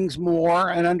things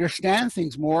more and understand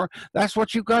things more, that's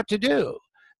what you've got to do.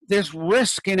 There's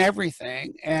risk in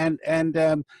everything.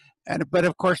 But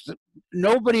of course,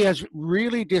 nobody has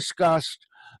really discussed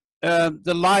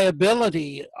the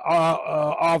liability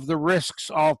of the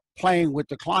risks of playing with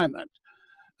the climate.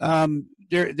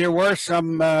 There were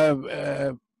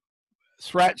some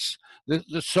threats.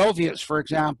 The Soviets, for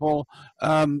example,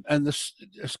 and the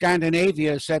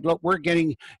Scandinavia said, look, we're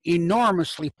getting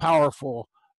enormously powerful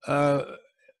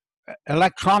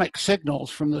electronic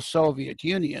signals from the Soviet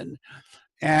Union.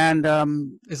 And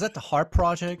is that the HARP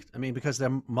project? I mean, because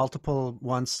there are multiple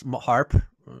ones. HARP,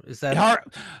 is that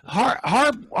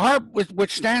HARP,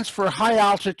 which stands for High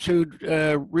Altitude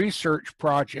Research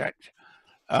Project,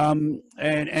 and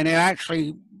it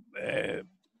actually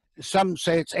some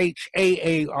say it's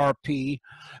HAARP,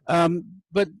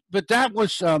 but that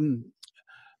was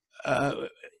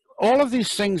all of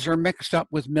these things are mixed up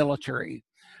with military.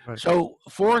 Right. So,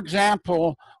 for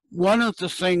example, one of the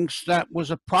things that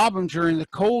was a problem during the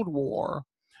Cold War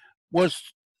was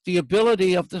the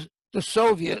ability of the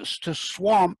Soviets to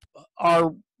swamp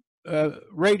our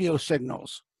radio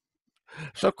signals.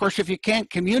 So, of course, if you can't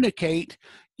communicate,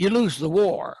 you lose the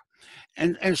war.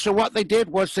 And so what they did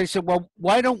was they said, well,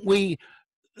 why don't we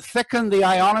thicken the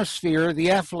ionosphere,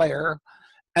 the F layer,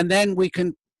 and then we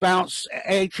can bounce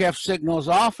HF signals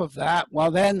off of that. Well,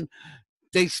 then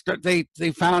they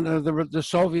found the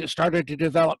Soviets started to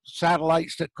develop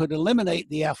satellites that could eliminate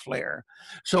the F layer.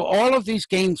 So all of these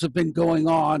games have been going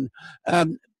on.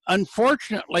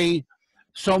 Unfortunately,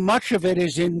 so much of it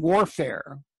is in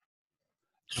warfare.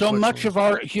 So much of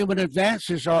our human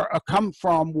advances come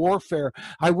from warfare.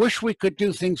 I wish we could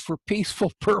do things for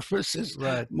peaceful purposes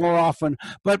more often,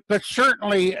 but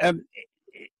certainly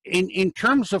in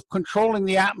terms of controlling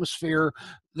the atmosphere,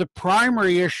 the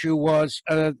primary issue was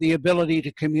the ability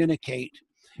to communicate.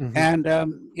 Mm-hmm. And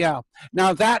yeah,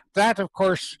 now that of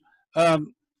course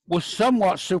was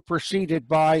somewhat superseded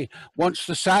by once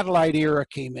the satellite era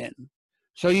came in.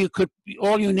 So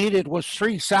all you needed was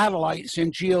 3 satellites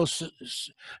in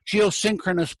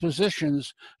geosynchronous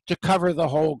positions to cover the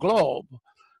whole globe.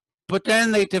 But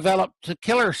then they developed the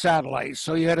killer satellites.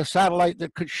 So you had a satellite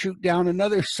that could shoot down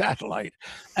another satellite.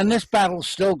 And this battle's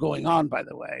still going on, by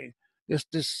the way,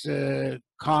 this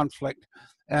conflict.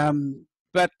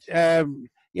 Yeah,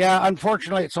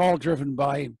 unfortunately, it's all driven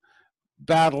by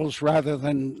battles rather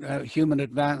than human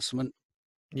advancement.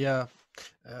 Yeah.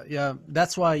 Yeah,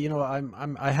 that's why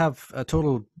I have a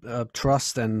total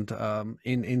trust and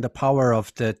in the power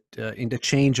of that in the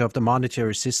change of the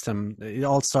monetary system. It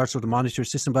all starts with the monetary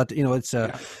system, but it's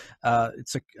a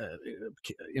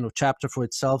chapter for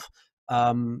itself.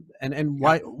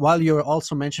 While you're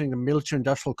also mentioning the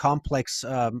military-industrial complex,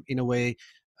 in a way,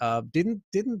 didn't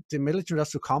the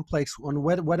military-industrial complex on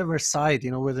whatever side,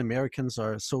 where the Americans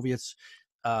or Soviets,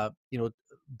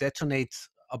 detonate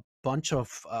a bunch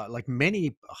of like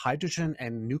many hydrogen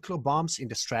and nuclear bombs in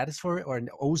the stratosphere or in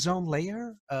the ozone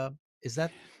layer? Is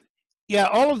that? Yeah,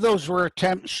 all of those were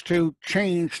attempts to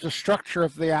change the structure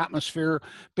of the atmosphere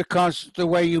because the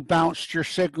way you bounced your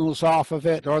signals off of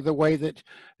it or the way that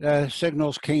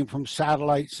signals came from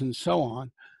satellites and so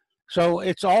on. So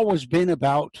it's always been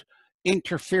about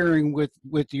interfering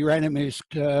with your enemy's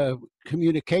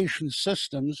communication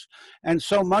systems, and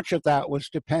so much of that was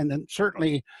dependent,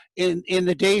 certainly in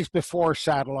the days before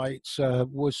satellites,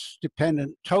 was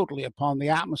dependent totally upon the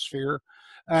atmosphere,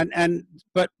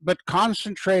 but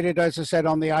concentrated, as I said,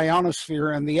 on the ionosphere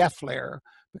and the F layer,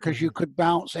 because you could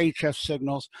bounce HF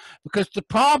signals, because the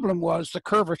problem was the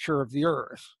curvature of the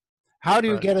Earth. How do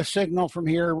you get a signal from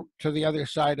here to the other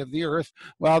side of the Earth?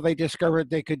 Well, they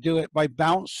discovered they could do it by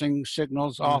bouncing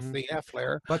signals off the F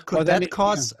layer. But could that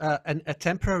cause a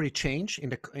temporary change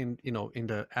in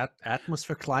the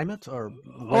atmosphere climate or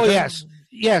weather? Oh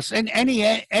yes, and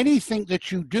anything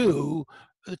that you do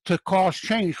to cause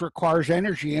change requires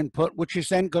energy input, which is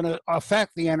then going to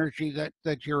affect the energy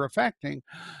that you're affecting.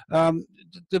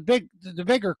 The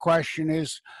bigger question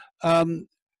is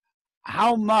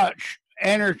how much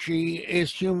energy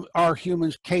are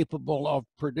humans capable of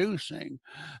producing?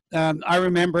 I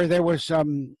remember there was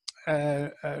a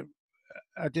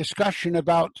discussion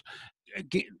about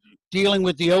dealing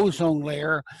with the ozone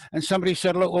layer, and somebody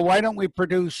said, look, well, why don't we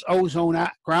produce ozone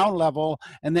at ground level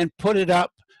and then put it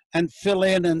up and fill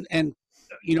in and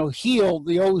heal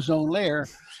the ozone layer?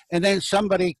 And then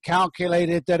somebody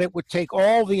calculated that it would take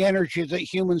all the energy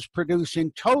that humans produce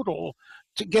in total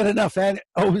to get enough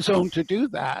ozone to do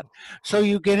that. So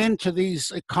you get into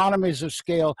these economies of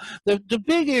scale. The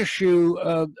big issue,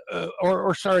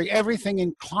 everything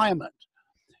in climate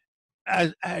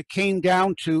came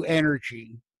down to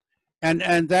energy.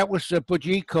 And that was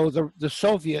Bojiko, the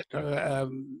Soviet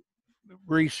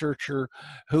researcher,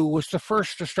 who was the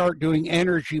first to start doing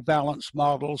energy balance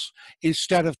models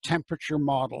instead of temperature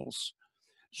models.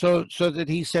 so that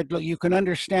he said, look, you can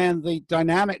understand the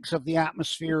dynamics of the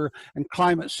atmosphere and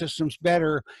climate systems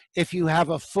better if you have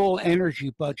a full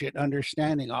energy budget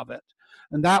understanding of it.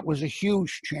 And that was a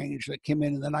huge change that came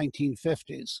in the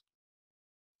 1950s.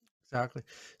 Exactly.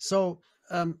 So,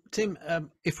 Tim,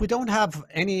 if we don't have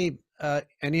any,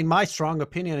 and in my strong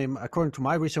opinion, according to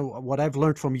my research, what I've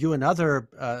learned from you and other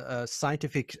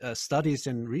scientific studies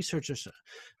and researchers,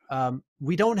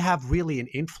 we don't have really an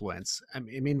influence. I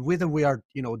mean, whether we are,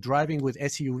 driving with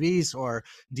SUVs or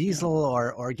Yeah. diesel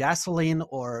or gasoline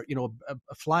or,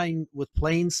 flying with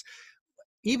planes,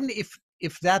 even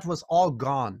if that was all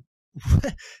gone,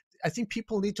 I think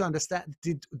people need to understand.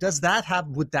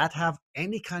 Would that have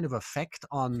any kind of effect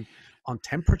on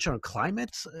temperature and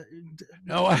climate?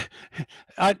 No,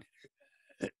 I,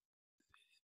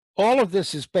 all of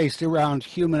this is based around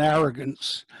human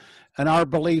arrogance and our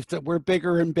belief that we're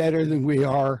bigger and better than we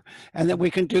are, and that we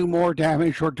can do more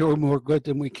damage or do more good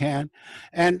than we can.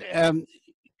 And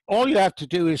all you have to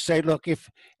do is say, look, if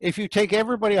you take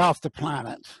everybody off the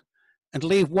planet and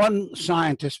leave one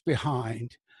scientist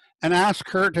behind and ask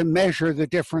her to measure the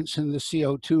difference in the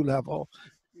CO2 level,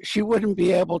 she wouldn't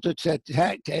be able to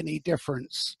detect any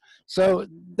difference. So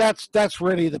that's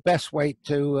really the best way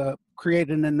to create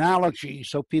an analogy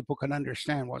so people can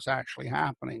understand what's actually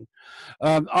happening.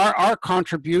 Our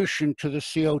contribution to the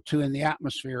CO2 in the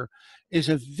atmosphere is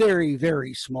a very,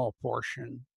 very small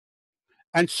portion.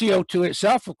 And CO2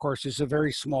 itself, of course, is a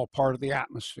very small part of the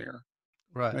atmosphere.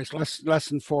 Right. It's less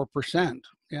than 4%.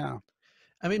 Yeah.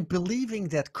 I mean, believing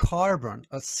that carbon,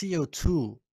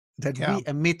 CO2, that Yeah. we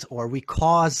emit or we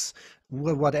cause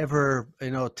whatever,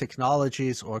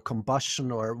 technologies or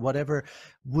combustion or whatever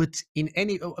would in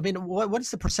any, I mean, what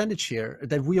is the percentage here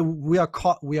that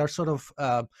we are sort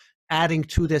of adding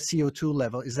to the CO2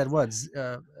 level? Is that what,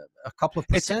 a couple of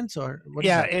It's percent, or what is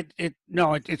yeah, that?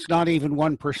 it's not even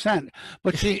 1%.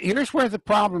 But see, here's where the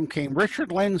problem came. Richard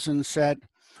Lindzen said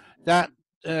that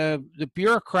the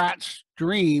bureaucrat's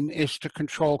dream is to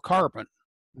control carbon.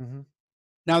 Hmm.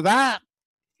 Now that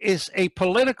is a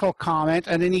political comment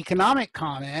and an economic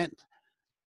comment,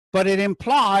 but it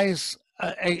implies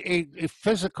a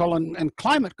physical and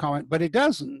climate comment, but it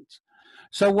doesn't.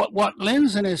 So what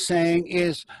Lindzen is saying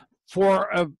is for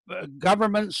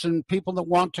governments and people that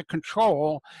want to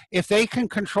control, if they can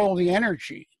control the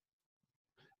energy,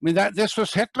 I mean, that this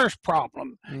was Hitler's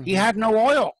problem. He Hmm. had no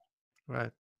oil,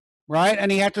 Right. right?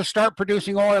 And he had to start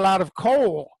producing oil out of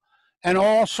coal and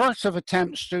all sorts of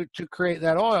attempts to create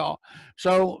that oil.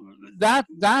 So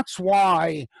that's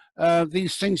why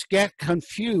these things get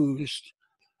confused.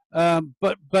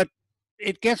 But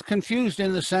it gets confused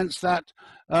in the sense that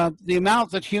the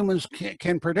amount that humans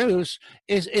can produce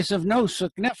is of no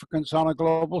significance on a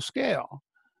global scale.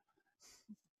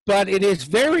 But it is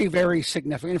very, very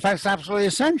significant. In fact, it's absolutely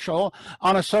essential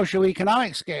on a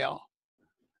socioeconomic scale.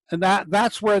 And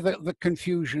that's where the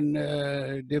confusion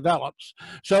develops.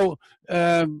 So,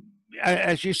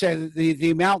 as you said,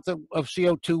 the amount of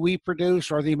CO2 we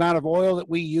produce or the amount of oil that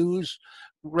we use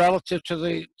relative to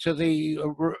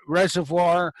the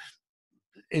reservoir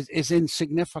is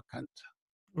insignificant.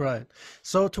 Right.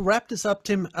 So to wrap this up,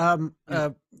 Tim, Yeah.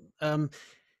 um,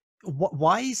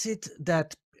 why is it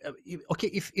that okay,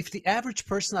 if the average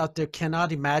person out there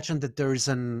cannot imagine that there's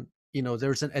an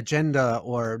agenda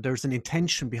or there's an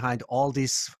intention behind all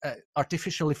these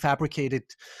artificially fabricated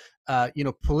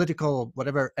political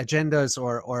whatever agendas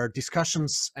or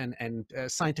discussions and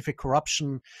scientific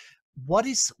corruption, what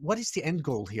is the end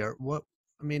goal here?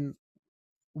 I mean,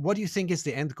 what do you think is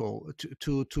the end goal?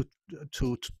 To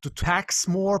tax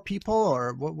more people,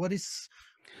 or what's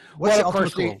Well, the of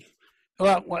ultimate course,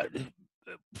 goal? well,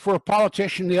 for a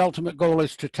politician, the ultimate goal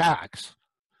is to tax.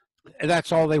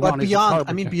 That's all they But want is a beyond, I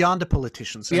carbon mean, tax. beyond the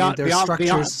politicians, I mean, Beyond, there's beyond,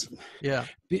 beyond, structures. Yeah.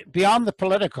 beyond the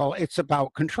political, it's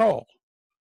about control.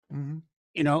 Hmm.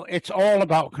 It's all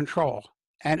about control.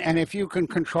 And if you can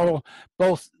control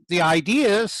both the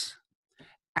ideas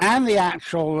and the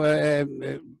actual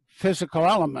physical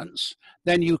elements,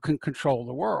 then you can control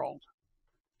the world.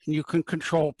 And you can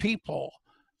control people.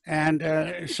 And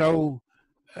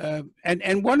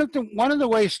and one of the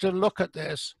ways to look at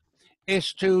this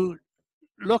is to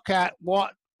look at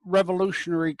what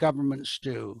revolutionary governments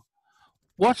do.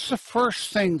 What's the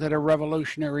first thing that a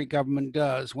revolutionary government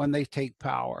does when they take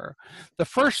power? The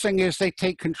first thing is they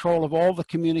take control of all the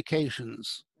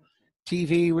communications,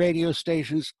 TV, radio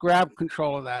stations, grab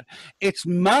control of that. It's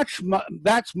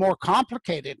that's more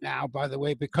complicated now, by the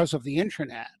way, because of the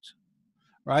internet,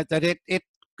 right? That it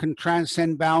can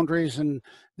transcend boundaries, and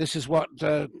this is what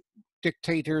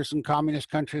dictators and communist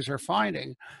countries are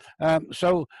finding.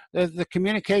 So the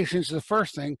communications is the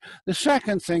first thing. The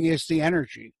second thing is the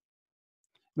energy.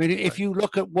 I mean, if Right. you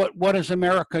look at what has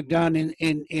America done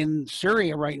in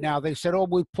Syria right now, they said, oh,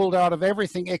 we pulled out of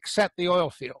everything except the oil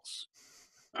fields.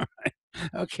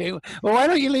 Okay, well, why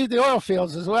don't you leave the oil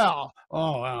fields as well?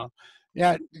 Oh, well,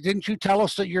 yeah, didn't you tell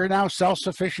us that you're now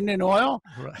self-sufficient in oil?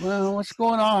 Right. Well, what's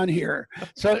going on here?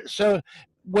 So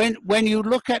when you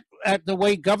look at the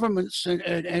way governments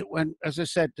and when, as I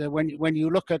said, when you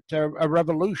look at a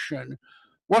revolution,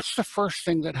 what's the first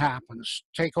thing that happens?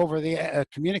 Take over the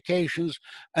communications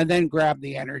and then grab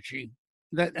the energy.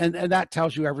 And that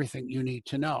tells you everything you need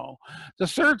to know. The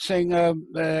third thing,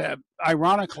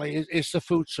 ironically, is the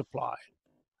food supply.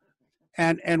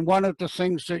 And one of the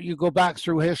things that you go back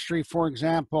through history, for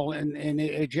example, in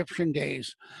Egyptian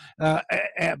days, uh,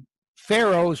 uh,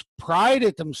 pharaohs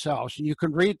prided themselves, and you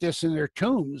can read this in their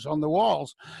tombs on the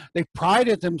walls. They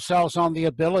prided themselves on the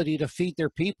ability to feed their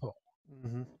people,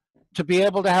 Hmm. to be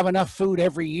able to have enough food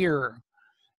every year.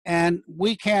 And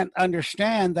we can't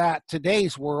understand that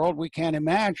today's world. We can't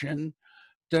imagine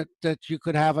that you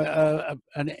could have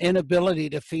an inability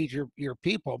to feed your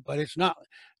people, but it's not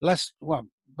less, well,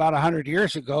 about 100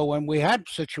 years ago when we had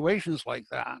situations like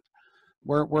that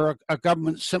where a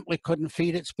government simply couldn't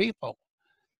feed its people.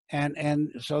 And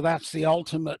so that's the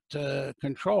ultimate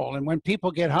control. And when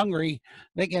people get hungry,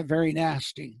 they get very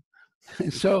nasty.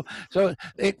 And so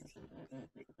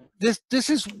this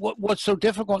is what's so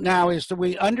difficult now, is that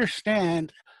we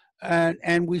understand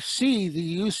and we see the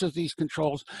use of these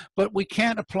controls, but we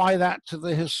can't apply that to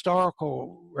the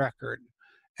historical record.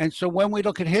 And so when we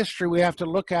look at history, we have to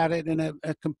look at it in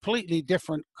a completely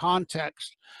different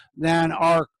context than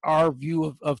our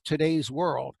view of today's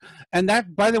world. And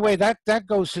that, by the way, that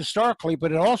goes historically,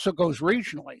 but it also goes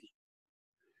regionally,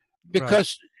 Right.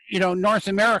 because North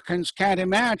Americans can't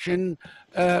imagine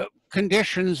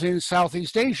conditions in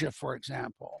Southeast Asia, for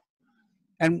example,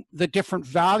 and the different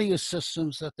value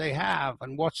systems that they have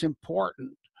and what's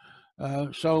important.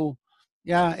 So,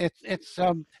 yeah,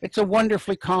 it's a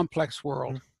wonderfully complex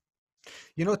world.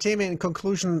 Tim, in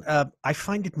conclusion, I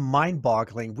find it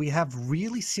mind-boggling. We have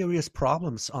really serious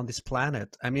problems on this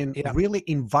planet. I mean, Yeah, really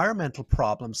environmental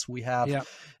problems. We have yeah,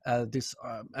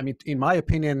 I mean, in my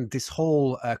opinion, this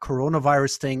whole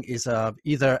coronavirus thing is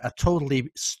either a totally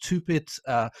stupid,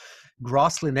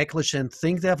 grossly negligent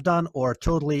thing they've done, or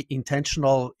totally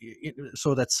intentional,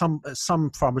 so that some yeah,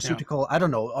 pharmaceutical, I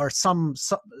don't know, or some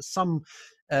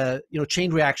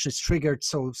chain reaction is triggered,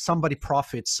 so somebody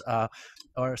profits,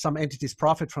 or some entities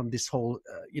profit from this whole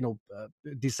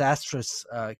disastrous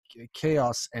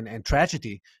chaos and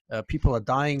tragedy. People are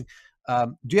dying.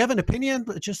 Do you have an opinion?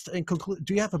 Just in conclude,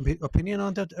 do you have an opinion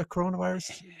on that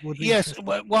coronavirus? Would be yes.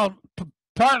 interesting. Well,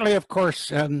 partly, of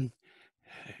course, and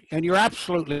you're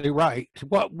absolutely right.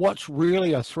 What's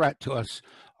really a threat to us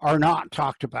are not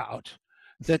talked about.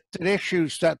 That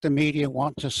issues that the media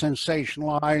want to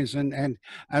sensationalize,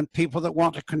 and people that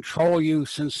want to control you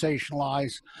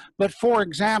sensationalize. But for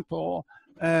example,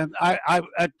 at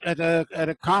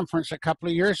a conference a couple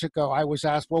of years ago, I was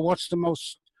asked, well, what's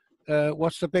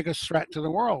the biggest threat to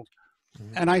the world?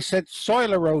 Mhm. And I said,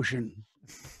 soil erosion.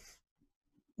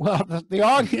 Well, the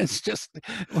audience just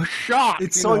was shocked,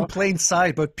 It's so in plain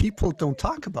sight, but people don't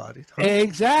talk about it, huh?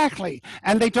 Exactly.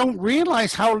 And they don't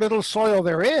realize how little soil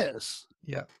there is.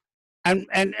 Yeah. And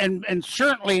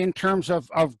certainly in terms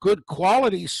of good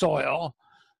quality soil,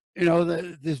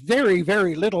 there's very,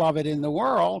 very little of it in the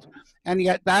world. And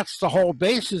yet that's the whole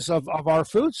basis of our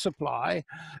food supply.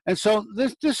 And so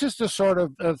this is the sort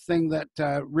of thing that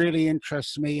really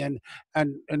interests me, and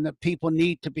that people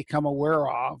need to become aware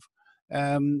of.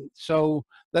 So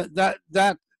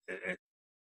that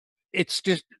it's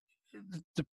just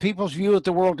the people's view of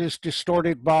the world is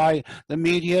distorted by the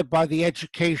media, by the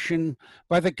education,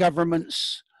 by the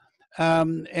governments,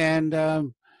 um, and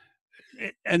um,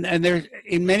 and there's,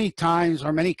 in many times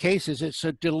or many cases, it's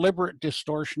a deliberate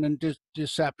distortion and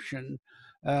deception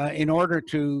in order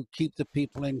to keep the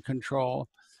people in control.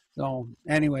 So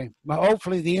anyway, well,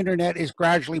 hopefully the internet is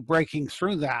gradually breaking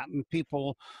through that, and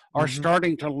people are Hmm.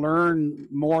 starting to learn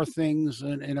more things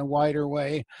in a wider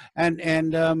way, and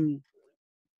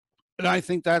I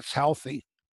think that's healthy.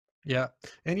 Yeah,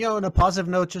 and on a positive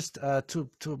note, just to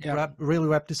Yeah. really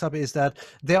wrap this up, is that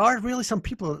there are really some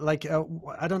people like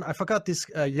I forgot this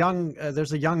young.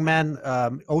 There's a young man,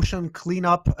 ocean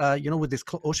cleanup. With this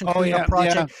ocean Oh cleanup yeah, yeah,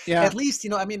 project. yeah. At least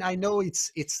I mean, I know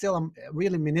it's still a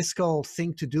really minuscule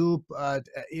thing to do.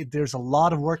 There's a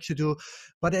lot of work to do,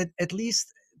 but at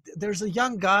least there's a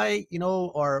young guy,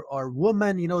 or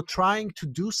woman, trying to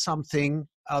do something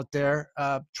out there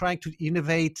trying to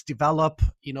innovate, develop,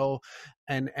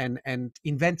 and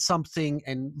invent something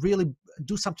and really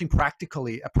do something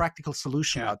practically, a practical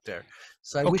solution out there.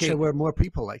 So I wish there were more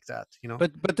people like that.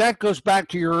 But that goes back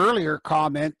to your earlier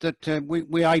comment that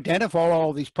we identify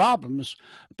all these problems,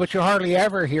 but you hardly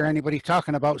ever hear anybody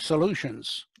talking about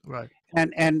solutions. Right.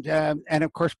 And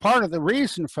of course, part of the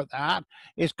reason for that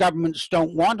is governments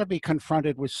don't want to be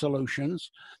confronted with solutions,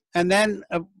 and then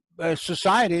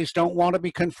societies don't want to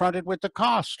be confronted with the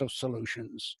cost of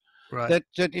solutions. Right.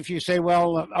 That if you say,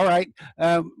 well, all right,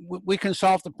 we can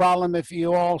solve the problem if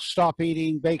you all stop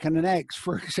eating bacon and eggs,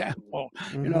 for example.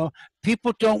 Mm-hmm.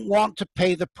 People don't want to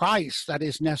pay the price that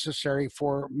is necessary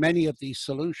for many of these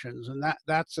solutions, and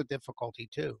that's a difficulty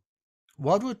too.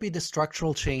 What would be the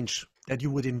structural change that you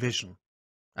would envision?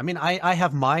 I mean, I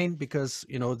have mine because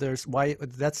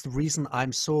that's the reason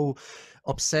I'm so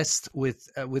obsessed with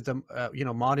the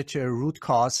monetary root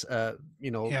cause.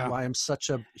 Why I'm such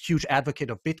a huge advocate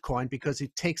of Bitcoin, because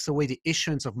it takes away the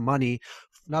issuance of money,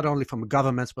 not only from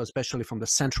governments but especially from the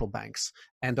central banks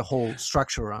and the whole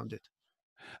structure around it.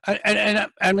 And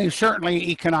I mean, certainly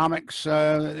economics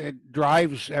it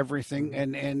drives everything,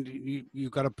 and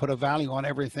you've got to put a value on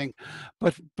everything.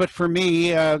 But for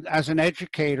me, as an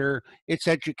educator, it's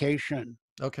education.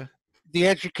 Okay. The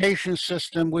education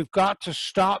system, we've got to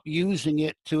stop using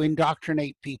it to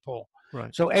indoctrinate people.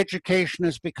 Right. So education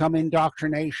has become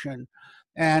indoctrination,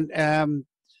 and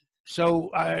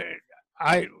so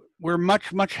we're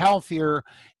much healthier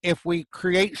if we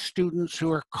create students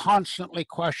who are constantly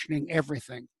questioning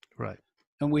everything. Right.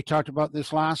 And we talked about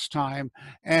this last time.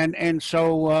 And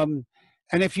so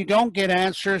if you don't get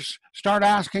answers, start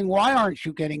asking, why aren't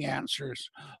you getting answers?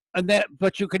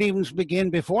 But you could even begin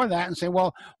before that and say,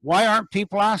 well, why aren't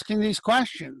people asking these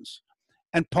questions?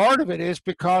 And part of it is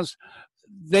because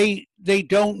they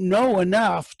don't know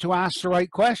enough to ask the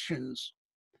right questions.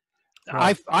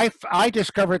 Right. I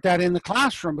discovered that in the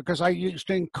classroom because I used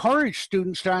to encourage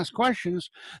students to ask questions.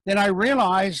 Then I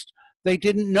realized they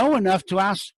didn't know enough to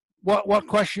ask what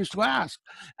questions to ask.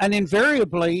 And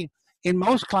invariably, in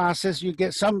most classes, you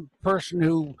get some person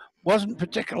who wasn't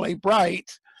particularly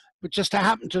bright, but just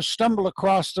happened to stumble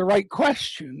across the right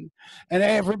question. And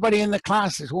everybody in the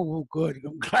class is, oh, good,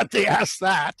 I'm glad they asked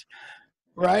that.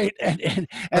 Right. And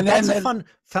that's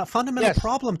a fundamental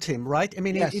problem, Tim, right? I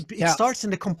mean, yes, it starts in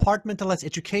the compartmentalized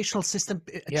educational system.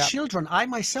 Children, I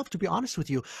myself, to be honest with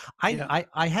you,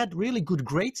 I had really good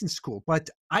grades in school, but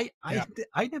I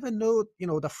never know,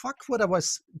 the fuck what I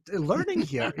was learning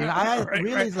here. I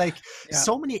had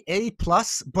so many A+,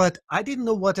 but I didn't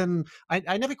know what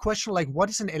I never questioned, like, what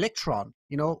is an electron?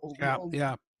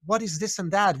 What is this and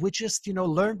that? We just,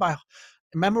 learn by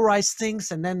memorize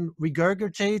things and then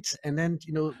regurgitate and then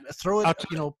throw it.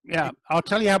 I'll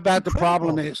tell you how bad the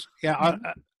problem is.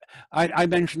 I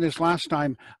mentioned this last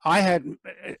time. I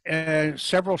had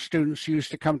several students who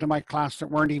used to come to my class that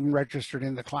weren't even registered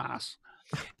in the class,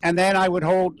 and then I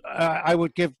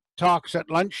would give talks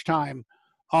at lunchtime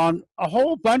on a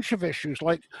whole bunch of issues,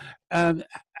 like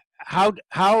how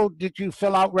did you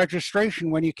fill out registration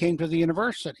when you came to the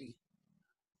university,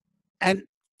 and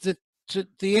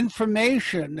the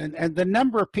information and the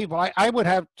number of people, I would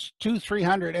have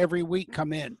 200-300 every week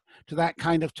come in to that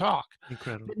kind of talk.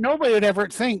 Incredible. Nobody would ever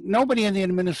think, nobody in the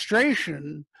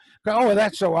administration go, oh,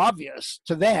 that's so obvious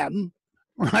to them,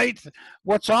 right?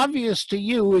 What's obvious to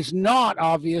you is not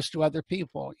obvious to other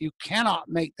people. You cannot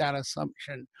make that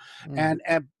assumption. And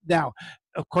now,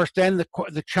 of course, then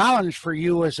the challenge for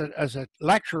you as a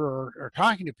lecturer or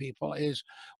talking to people is,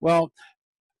 well,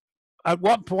 at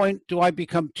what point do I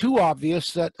become too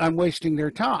obvious that I'm wasting their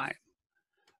time?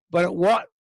 But at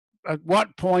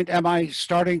what point am I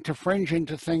starting to fringe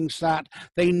into things that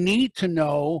they need to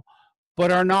know,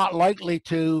 but are not likely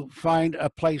to find a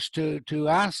place to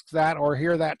ask that or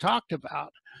hear that talked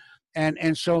about?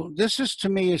 And so this is, to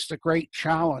me, is the great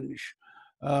challenge.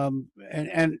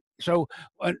 And so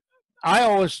I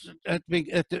always,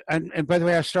 and by the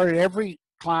way, I started every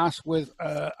class with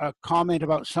a comment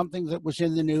about something that was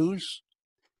in the news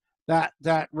that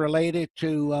related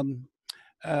to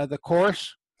the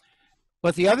course.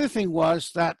 But the other thing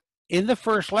was that in the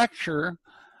first lecture,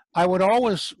 I would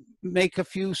always make a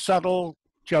few subtle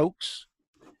jokes,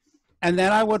 and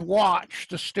then I would watch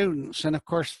the students. And of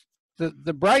course,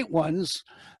 the bright ones,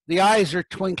 the eyes are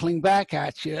twinkling back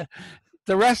at you.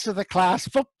 The rest of the class,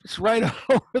 it's right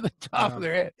over the top of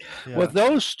their head. With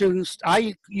those students,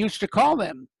 I used to call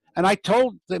them, and I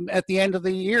told them at the end of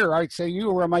the year, I'd say,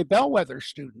 you were my bellwether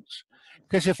students.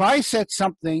 Because if I said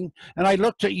something and I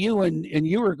looked at you and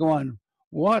you were going,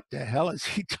 what the hell is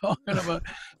he talking about?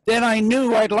 Then I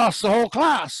knew I'd lost the whole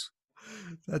class.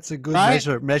 That's a good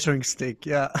right? measuring stick.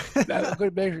 Yeah. A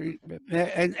good measure.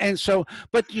 And so,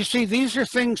 but you see, these are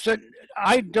things that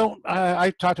I don't.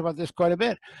 I talked about this quite a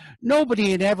bit.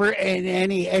 Nobody in ever in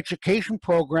any education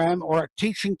program or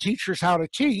teaching teachers how to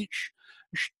teach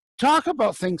talk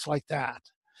about things like that,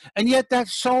 and yet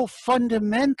that's so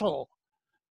fundamental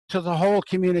to the whole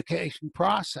communication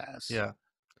process. Yeah.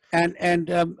 And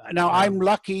now Yeah. I'm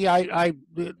lucky.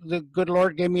 The good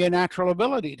Lord gave me a natural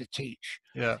ability to teach,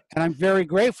 Yeah. and I'm very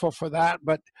grateful for that.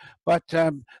 But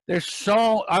there's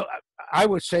so I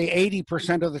would say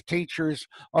 80% of the teachers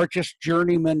are just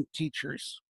journeyman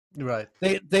teachers. Right.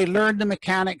 They learn the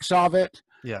mechanics of it,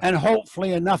 Yeah. and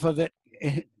hopefully enough of it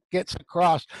gets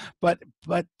across. But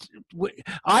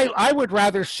I would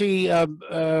rather see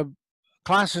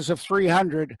classes of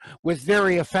 300 with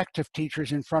very effective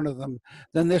teachers in front of them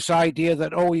than this idea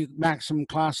that, oh, you maximum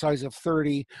class size of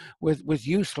 30 with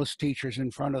useless teachers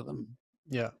in front of them.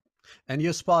 Yeah. And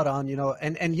you're spot on,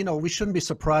 and we shouldn't be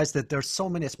surprised that there's so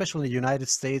many, especially in the United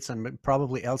States and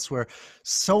probably elsewhere,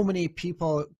 so many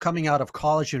people coming out of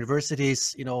college,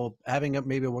 universities, having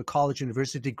maybe a college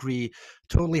university degree,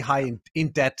 totally high in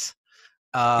debt,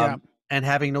 Yeah, and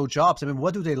having no jobs. I mean,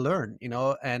 what do they learn?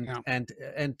 And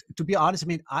yeah, to be honest, I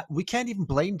mean, we can't even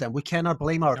blame them. We cannot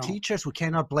blame our no, teachers. We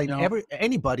cannot blame no,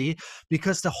 anybody,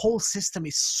 because the whole system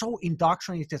is so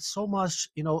indoctrinated, so much,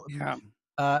 yeah,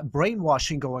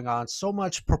 brainwashing going on, so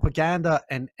much propaganda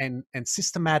and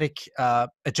systematic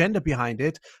agenda behind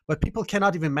it. But people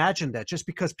cannot even imagine that. Just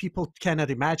because people cannot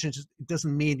imagine, it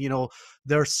doesn't mean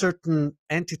there are certain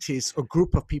entities or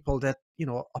group of people that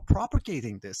are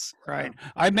propagating this. right.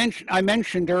 I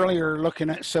mentioned earlier looking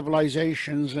at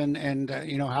civilizations and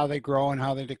how they grow and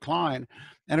how they decline,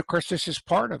 and of course this is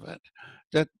part of it.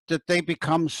 That they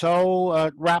become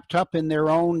so wrapped up in their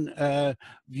own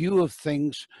view of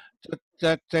things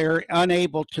that they're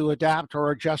unable to adapt or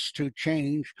adjust to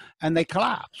change, and they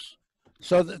collapse.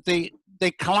 So that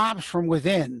they collapse from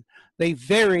within. They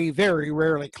very, very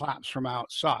rarely collapse from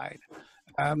outside.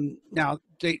 Now,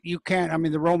 you can't, I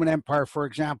mean, the Roman Empire, for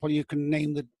example, you can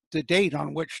name the date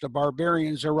on which the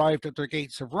barbarians arrived at the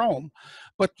gates of Rome,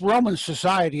 but Roman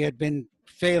society had been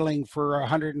failing for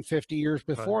 150 years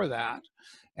Right. before that.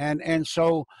 And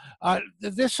so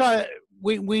this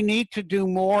we need to do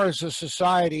more as a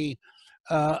society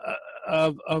uh,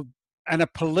 of and a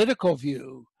political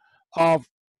view of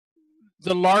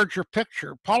the larger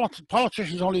picture.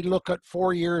 Politicians only look at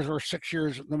 4 years or 6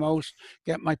 years at the most,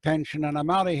 get my pension, and I'm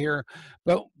out of here.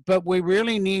 But we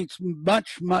really need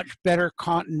much better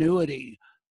continuity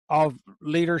of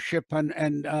leadership and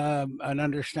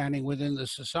understanding within the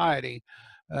society.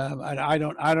 And I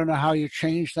don't know how you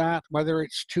change that. Whether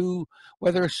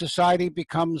a society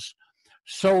becomes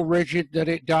so rigid that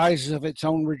it dies of its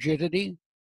own rigidity,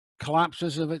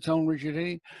 collapses of its own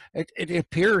rigidity. It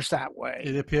appears that It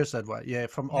way. appears that way. Yeah,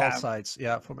 from all Yeah, sides.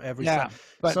 Yeah, from every side. yeah.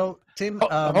 But So Tim,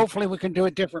 hopefully we can do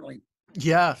it differently.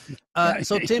 yeah. Yeah,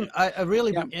 So Tim, I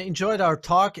really yeah, enjoyed our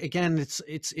talk. Again,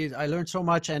 I learned so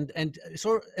much, and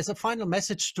so as a final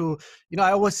message to,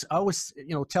 I always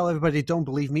tell everybody, don't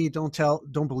believe me, don't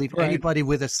believe right. anybody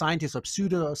with a scientist or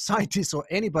pseudo scientist or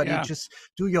anybody. Yeah, Just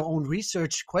do your own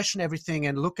research, question everything,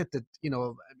 and look at I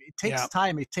mean, it takes yeah,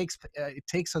 time. It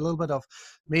takes a little bit of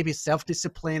maybe self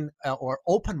discipline or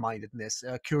open mindedness,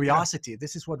 yeah. curiosity.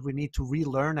 This is what we need to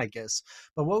relearn, I guess.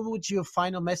 But what would your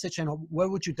final message, and where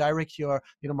would you direct your,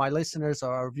 my listeners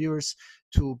or our viewers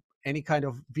to any kind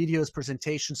of videos,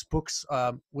 presentations, books,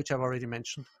 which I've already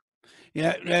mentioned?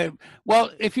 Yeah.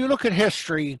 Well, if you look at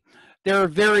history, there are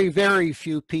very, very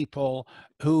few people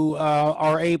who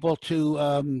are able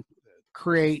to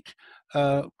create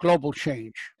global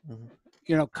change. Mhm.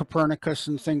 Copernicus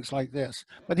and things like this.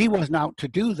 But he wasn't out to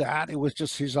do that. It was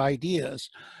just his ideas.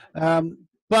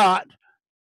 But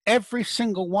every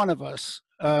single one of us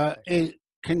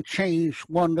can change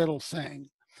one little thing.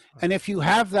 And if you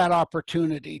have that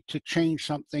opportunity to change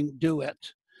something, do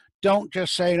it. Don't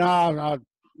just say, no, I'll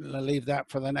leave that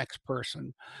for the next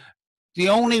person. The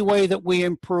only way that we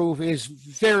improve is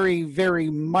very, very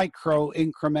micro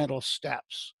incremental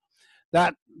steps.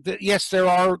 That yes, there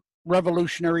are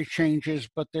revolutionary changes,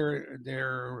 but they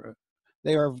are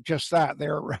just that, they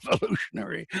are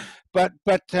revolutionary. But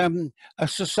a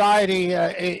society,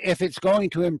 if it's going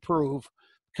to improve,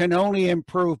 can only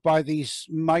improve by these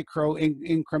micro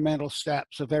incremental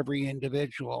steps of every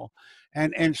individual.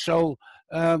 And so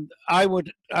I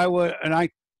would and I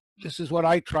this is what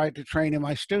I tried to train in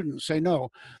my students. Say no,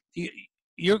 you,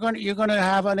 you're going to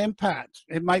have an impact.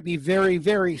 It might be very,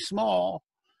 very small,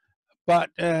 but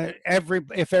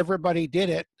if everybody did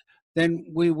it, then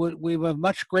we have a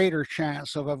much greater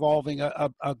chance of evolving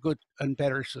a good and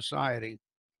better society.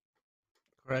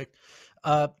 Correct.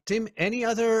 Tim, any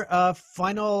other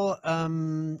final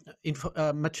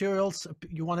materials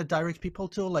you want to direct people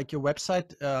to, like your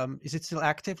website? Is it still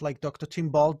active, like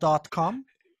drtimball.com?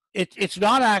 It's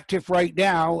not active right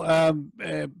now,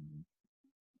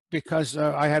 because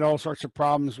I had all sorts of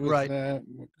problems with Right.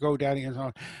 GoDaddy and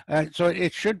so on. So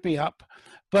it should be up.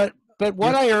 But You,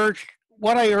 what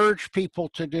I urge people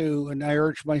to do, and I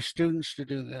urge my students to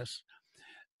do this,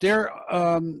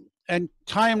 and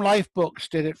Time Life Books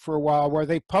did it for a while, where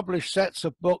they published sets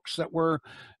of books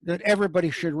that everybody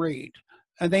should read,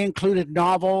 and they included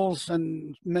novels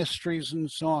and mysteries and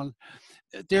so on.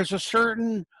 There's a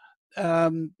certain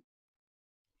um,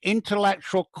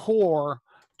 intellectual core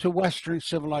to Western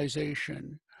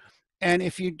civilization. And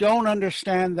if you don't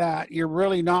understand that, you're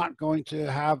really not going to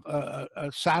have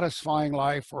a satisfying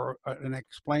life or an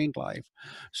explained life.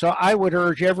 So I would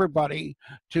urge everybody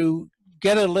to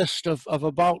get a list of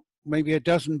about maybe a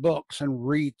dozen books and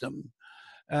read them.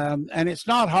 And it's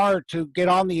not hard to get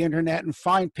on the internet and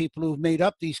find people who've made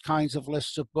up these kinds of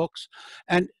lists of books.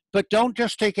 But don't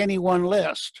just take any one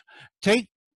list. Take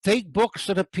books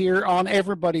that appear on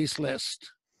everybody's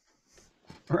list,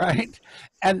 right?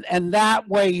 And that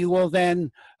way you will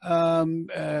then um,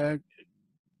 uh,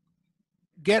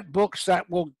 get books that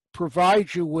will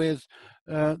provide you with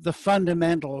the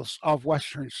fundamentals of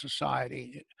Western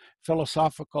society,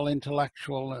 philosophical,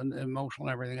 intellectual, and emotional,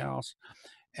 and everything else.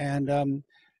 And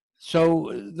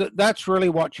so that's really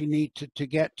what you need to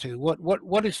get to.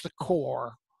 What is the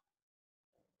core?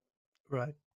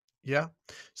 right. Yeah.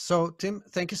 So, Tim,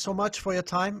 thank you so much for your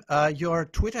time. Your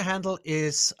Twitter handle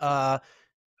is I,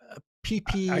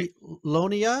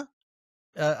 pplonia.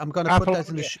 I'm going to put that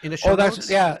in Apollonia. the Oh, show that's, notes.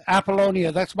 yeah,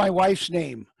 Apollonia. That's my wife's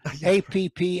name. Yeah.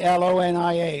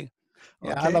 Applonia. Yeah,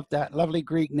 I Okay. love that. Lovely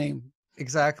Greek name.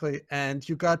 Exactly. And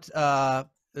you got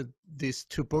these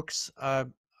two books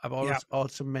I've Yeah, always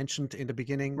also mentioned in the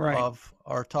beginning right. of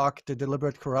our talk, The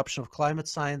Deliberate Corruption of Climate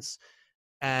Science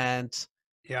and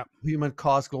Yeah, Human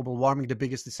Caused Global Warming, The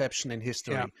Biggest Deception in yeah.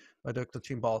 History by Dr.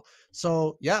 Tim Ball.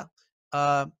 So yeah,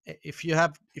 if you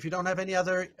don't have any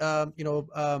other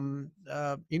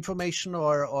information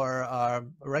or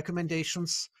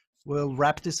recommendations, we'll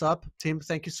wrap this up. Tim,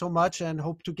 thank you so much, and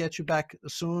hope to get you back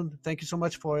soon. Thank you so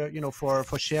much for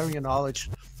for sharing your knowledge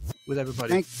with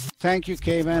everybody. Thank you,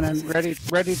 Kevin, and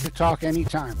ready to talk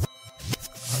anytime.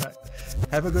 All right,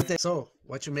 have a good day. So,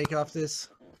 what you make of this?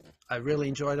 I really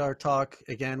enjoyed our talk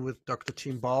again with Dr.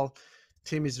 Tim Ball.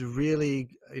 Tim is really,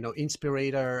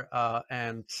 inspirator,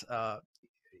 and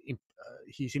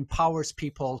he empowers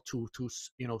people to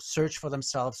search for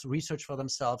themselves, research for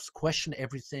themselves, question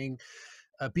everything,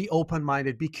 be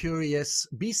open-minded, be curious,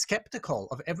 be skeptical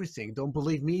of everything. Don't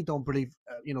believe me, don't believe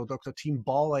Dr. Tim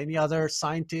Ball or any other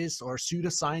scientist or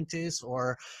pseudoscientist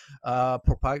or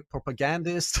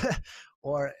propagandist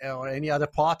or any other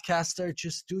podcaster.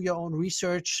 Just do your own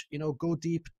research, go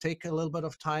deep, take a little bit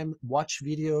of time, watch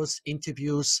videos,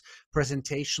 interviews,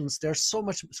 presentations. There's so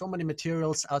many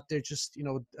materials out there. Just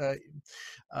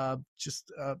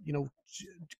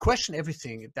question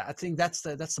everything. I think that's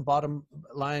the bottom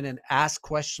line. And ask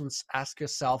questions. Ask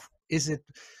yourself: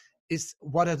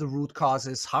 what are the root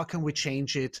causes? How can we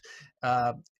change it?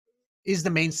 Is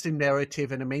the mainstream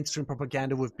narrative and the mainstream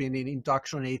propaganda we've been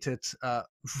indoctrinated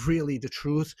really the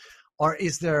truth, or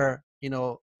is there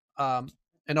an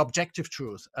objective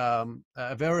truth, a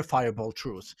verifiable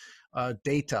truth,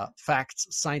 data, facts,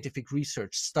 scientific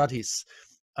research, studies?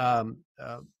 Um,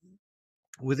 uh,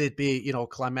 would it be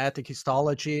climatic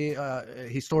histology,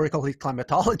 historical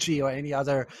climatology, or any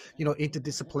other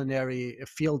interdisciplinary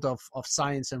field of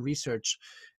science and research?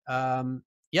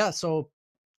 Yeah, so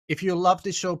if you love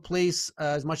this show, please,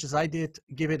 as much as I did,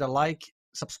 give it a like,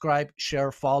 subscribe, share,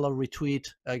 follow, retweet,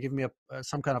 give me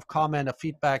some kind of comment, a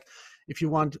feedback. If you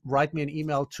want, write me an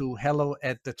email to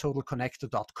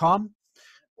hello@TheTotalConnector.com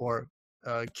or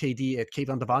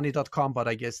kd@kvandavani.com, but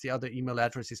I guess the other email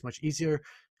address is much easier.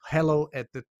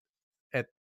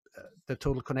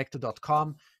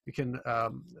 hello@TheTotalConnector.com. You can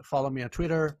follow me on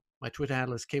Twitter. My Twitter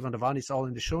handle is kvandavani. It's all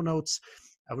in the show notes.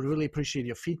 I would really appreciate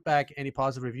your feedback, any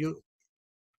positive review.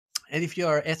 And if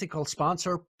you're an ethical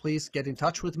sponsor, please get in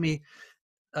touch with me.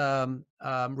 I'm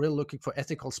really looking for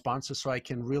ethical sponsors so I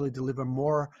can really deliver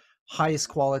more highest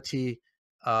quality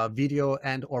video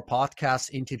and or podcast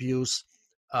interviews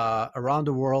around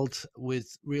the world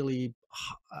with really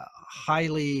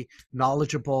highly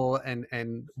knowledgeable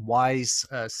and wise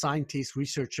scientists,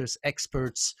 researchers,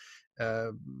 experts,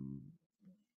 uh,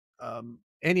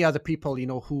 any other people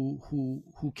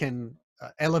who can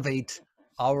elevate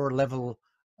our level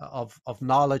of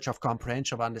knowledge, of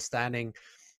comprehension, of understanding,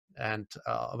 and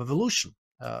of evolution,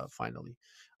 finally.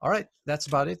 All right, that's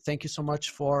about it. Thank you so much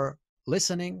for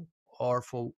listening or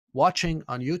for watching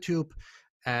on YouTube,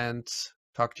 and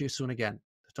talk to you soon again.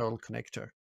 The Total Connector.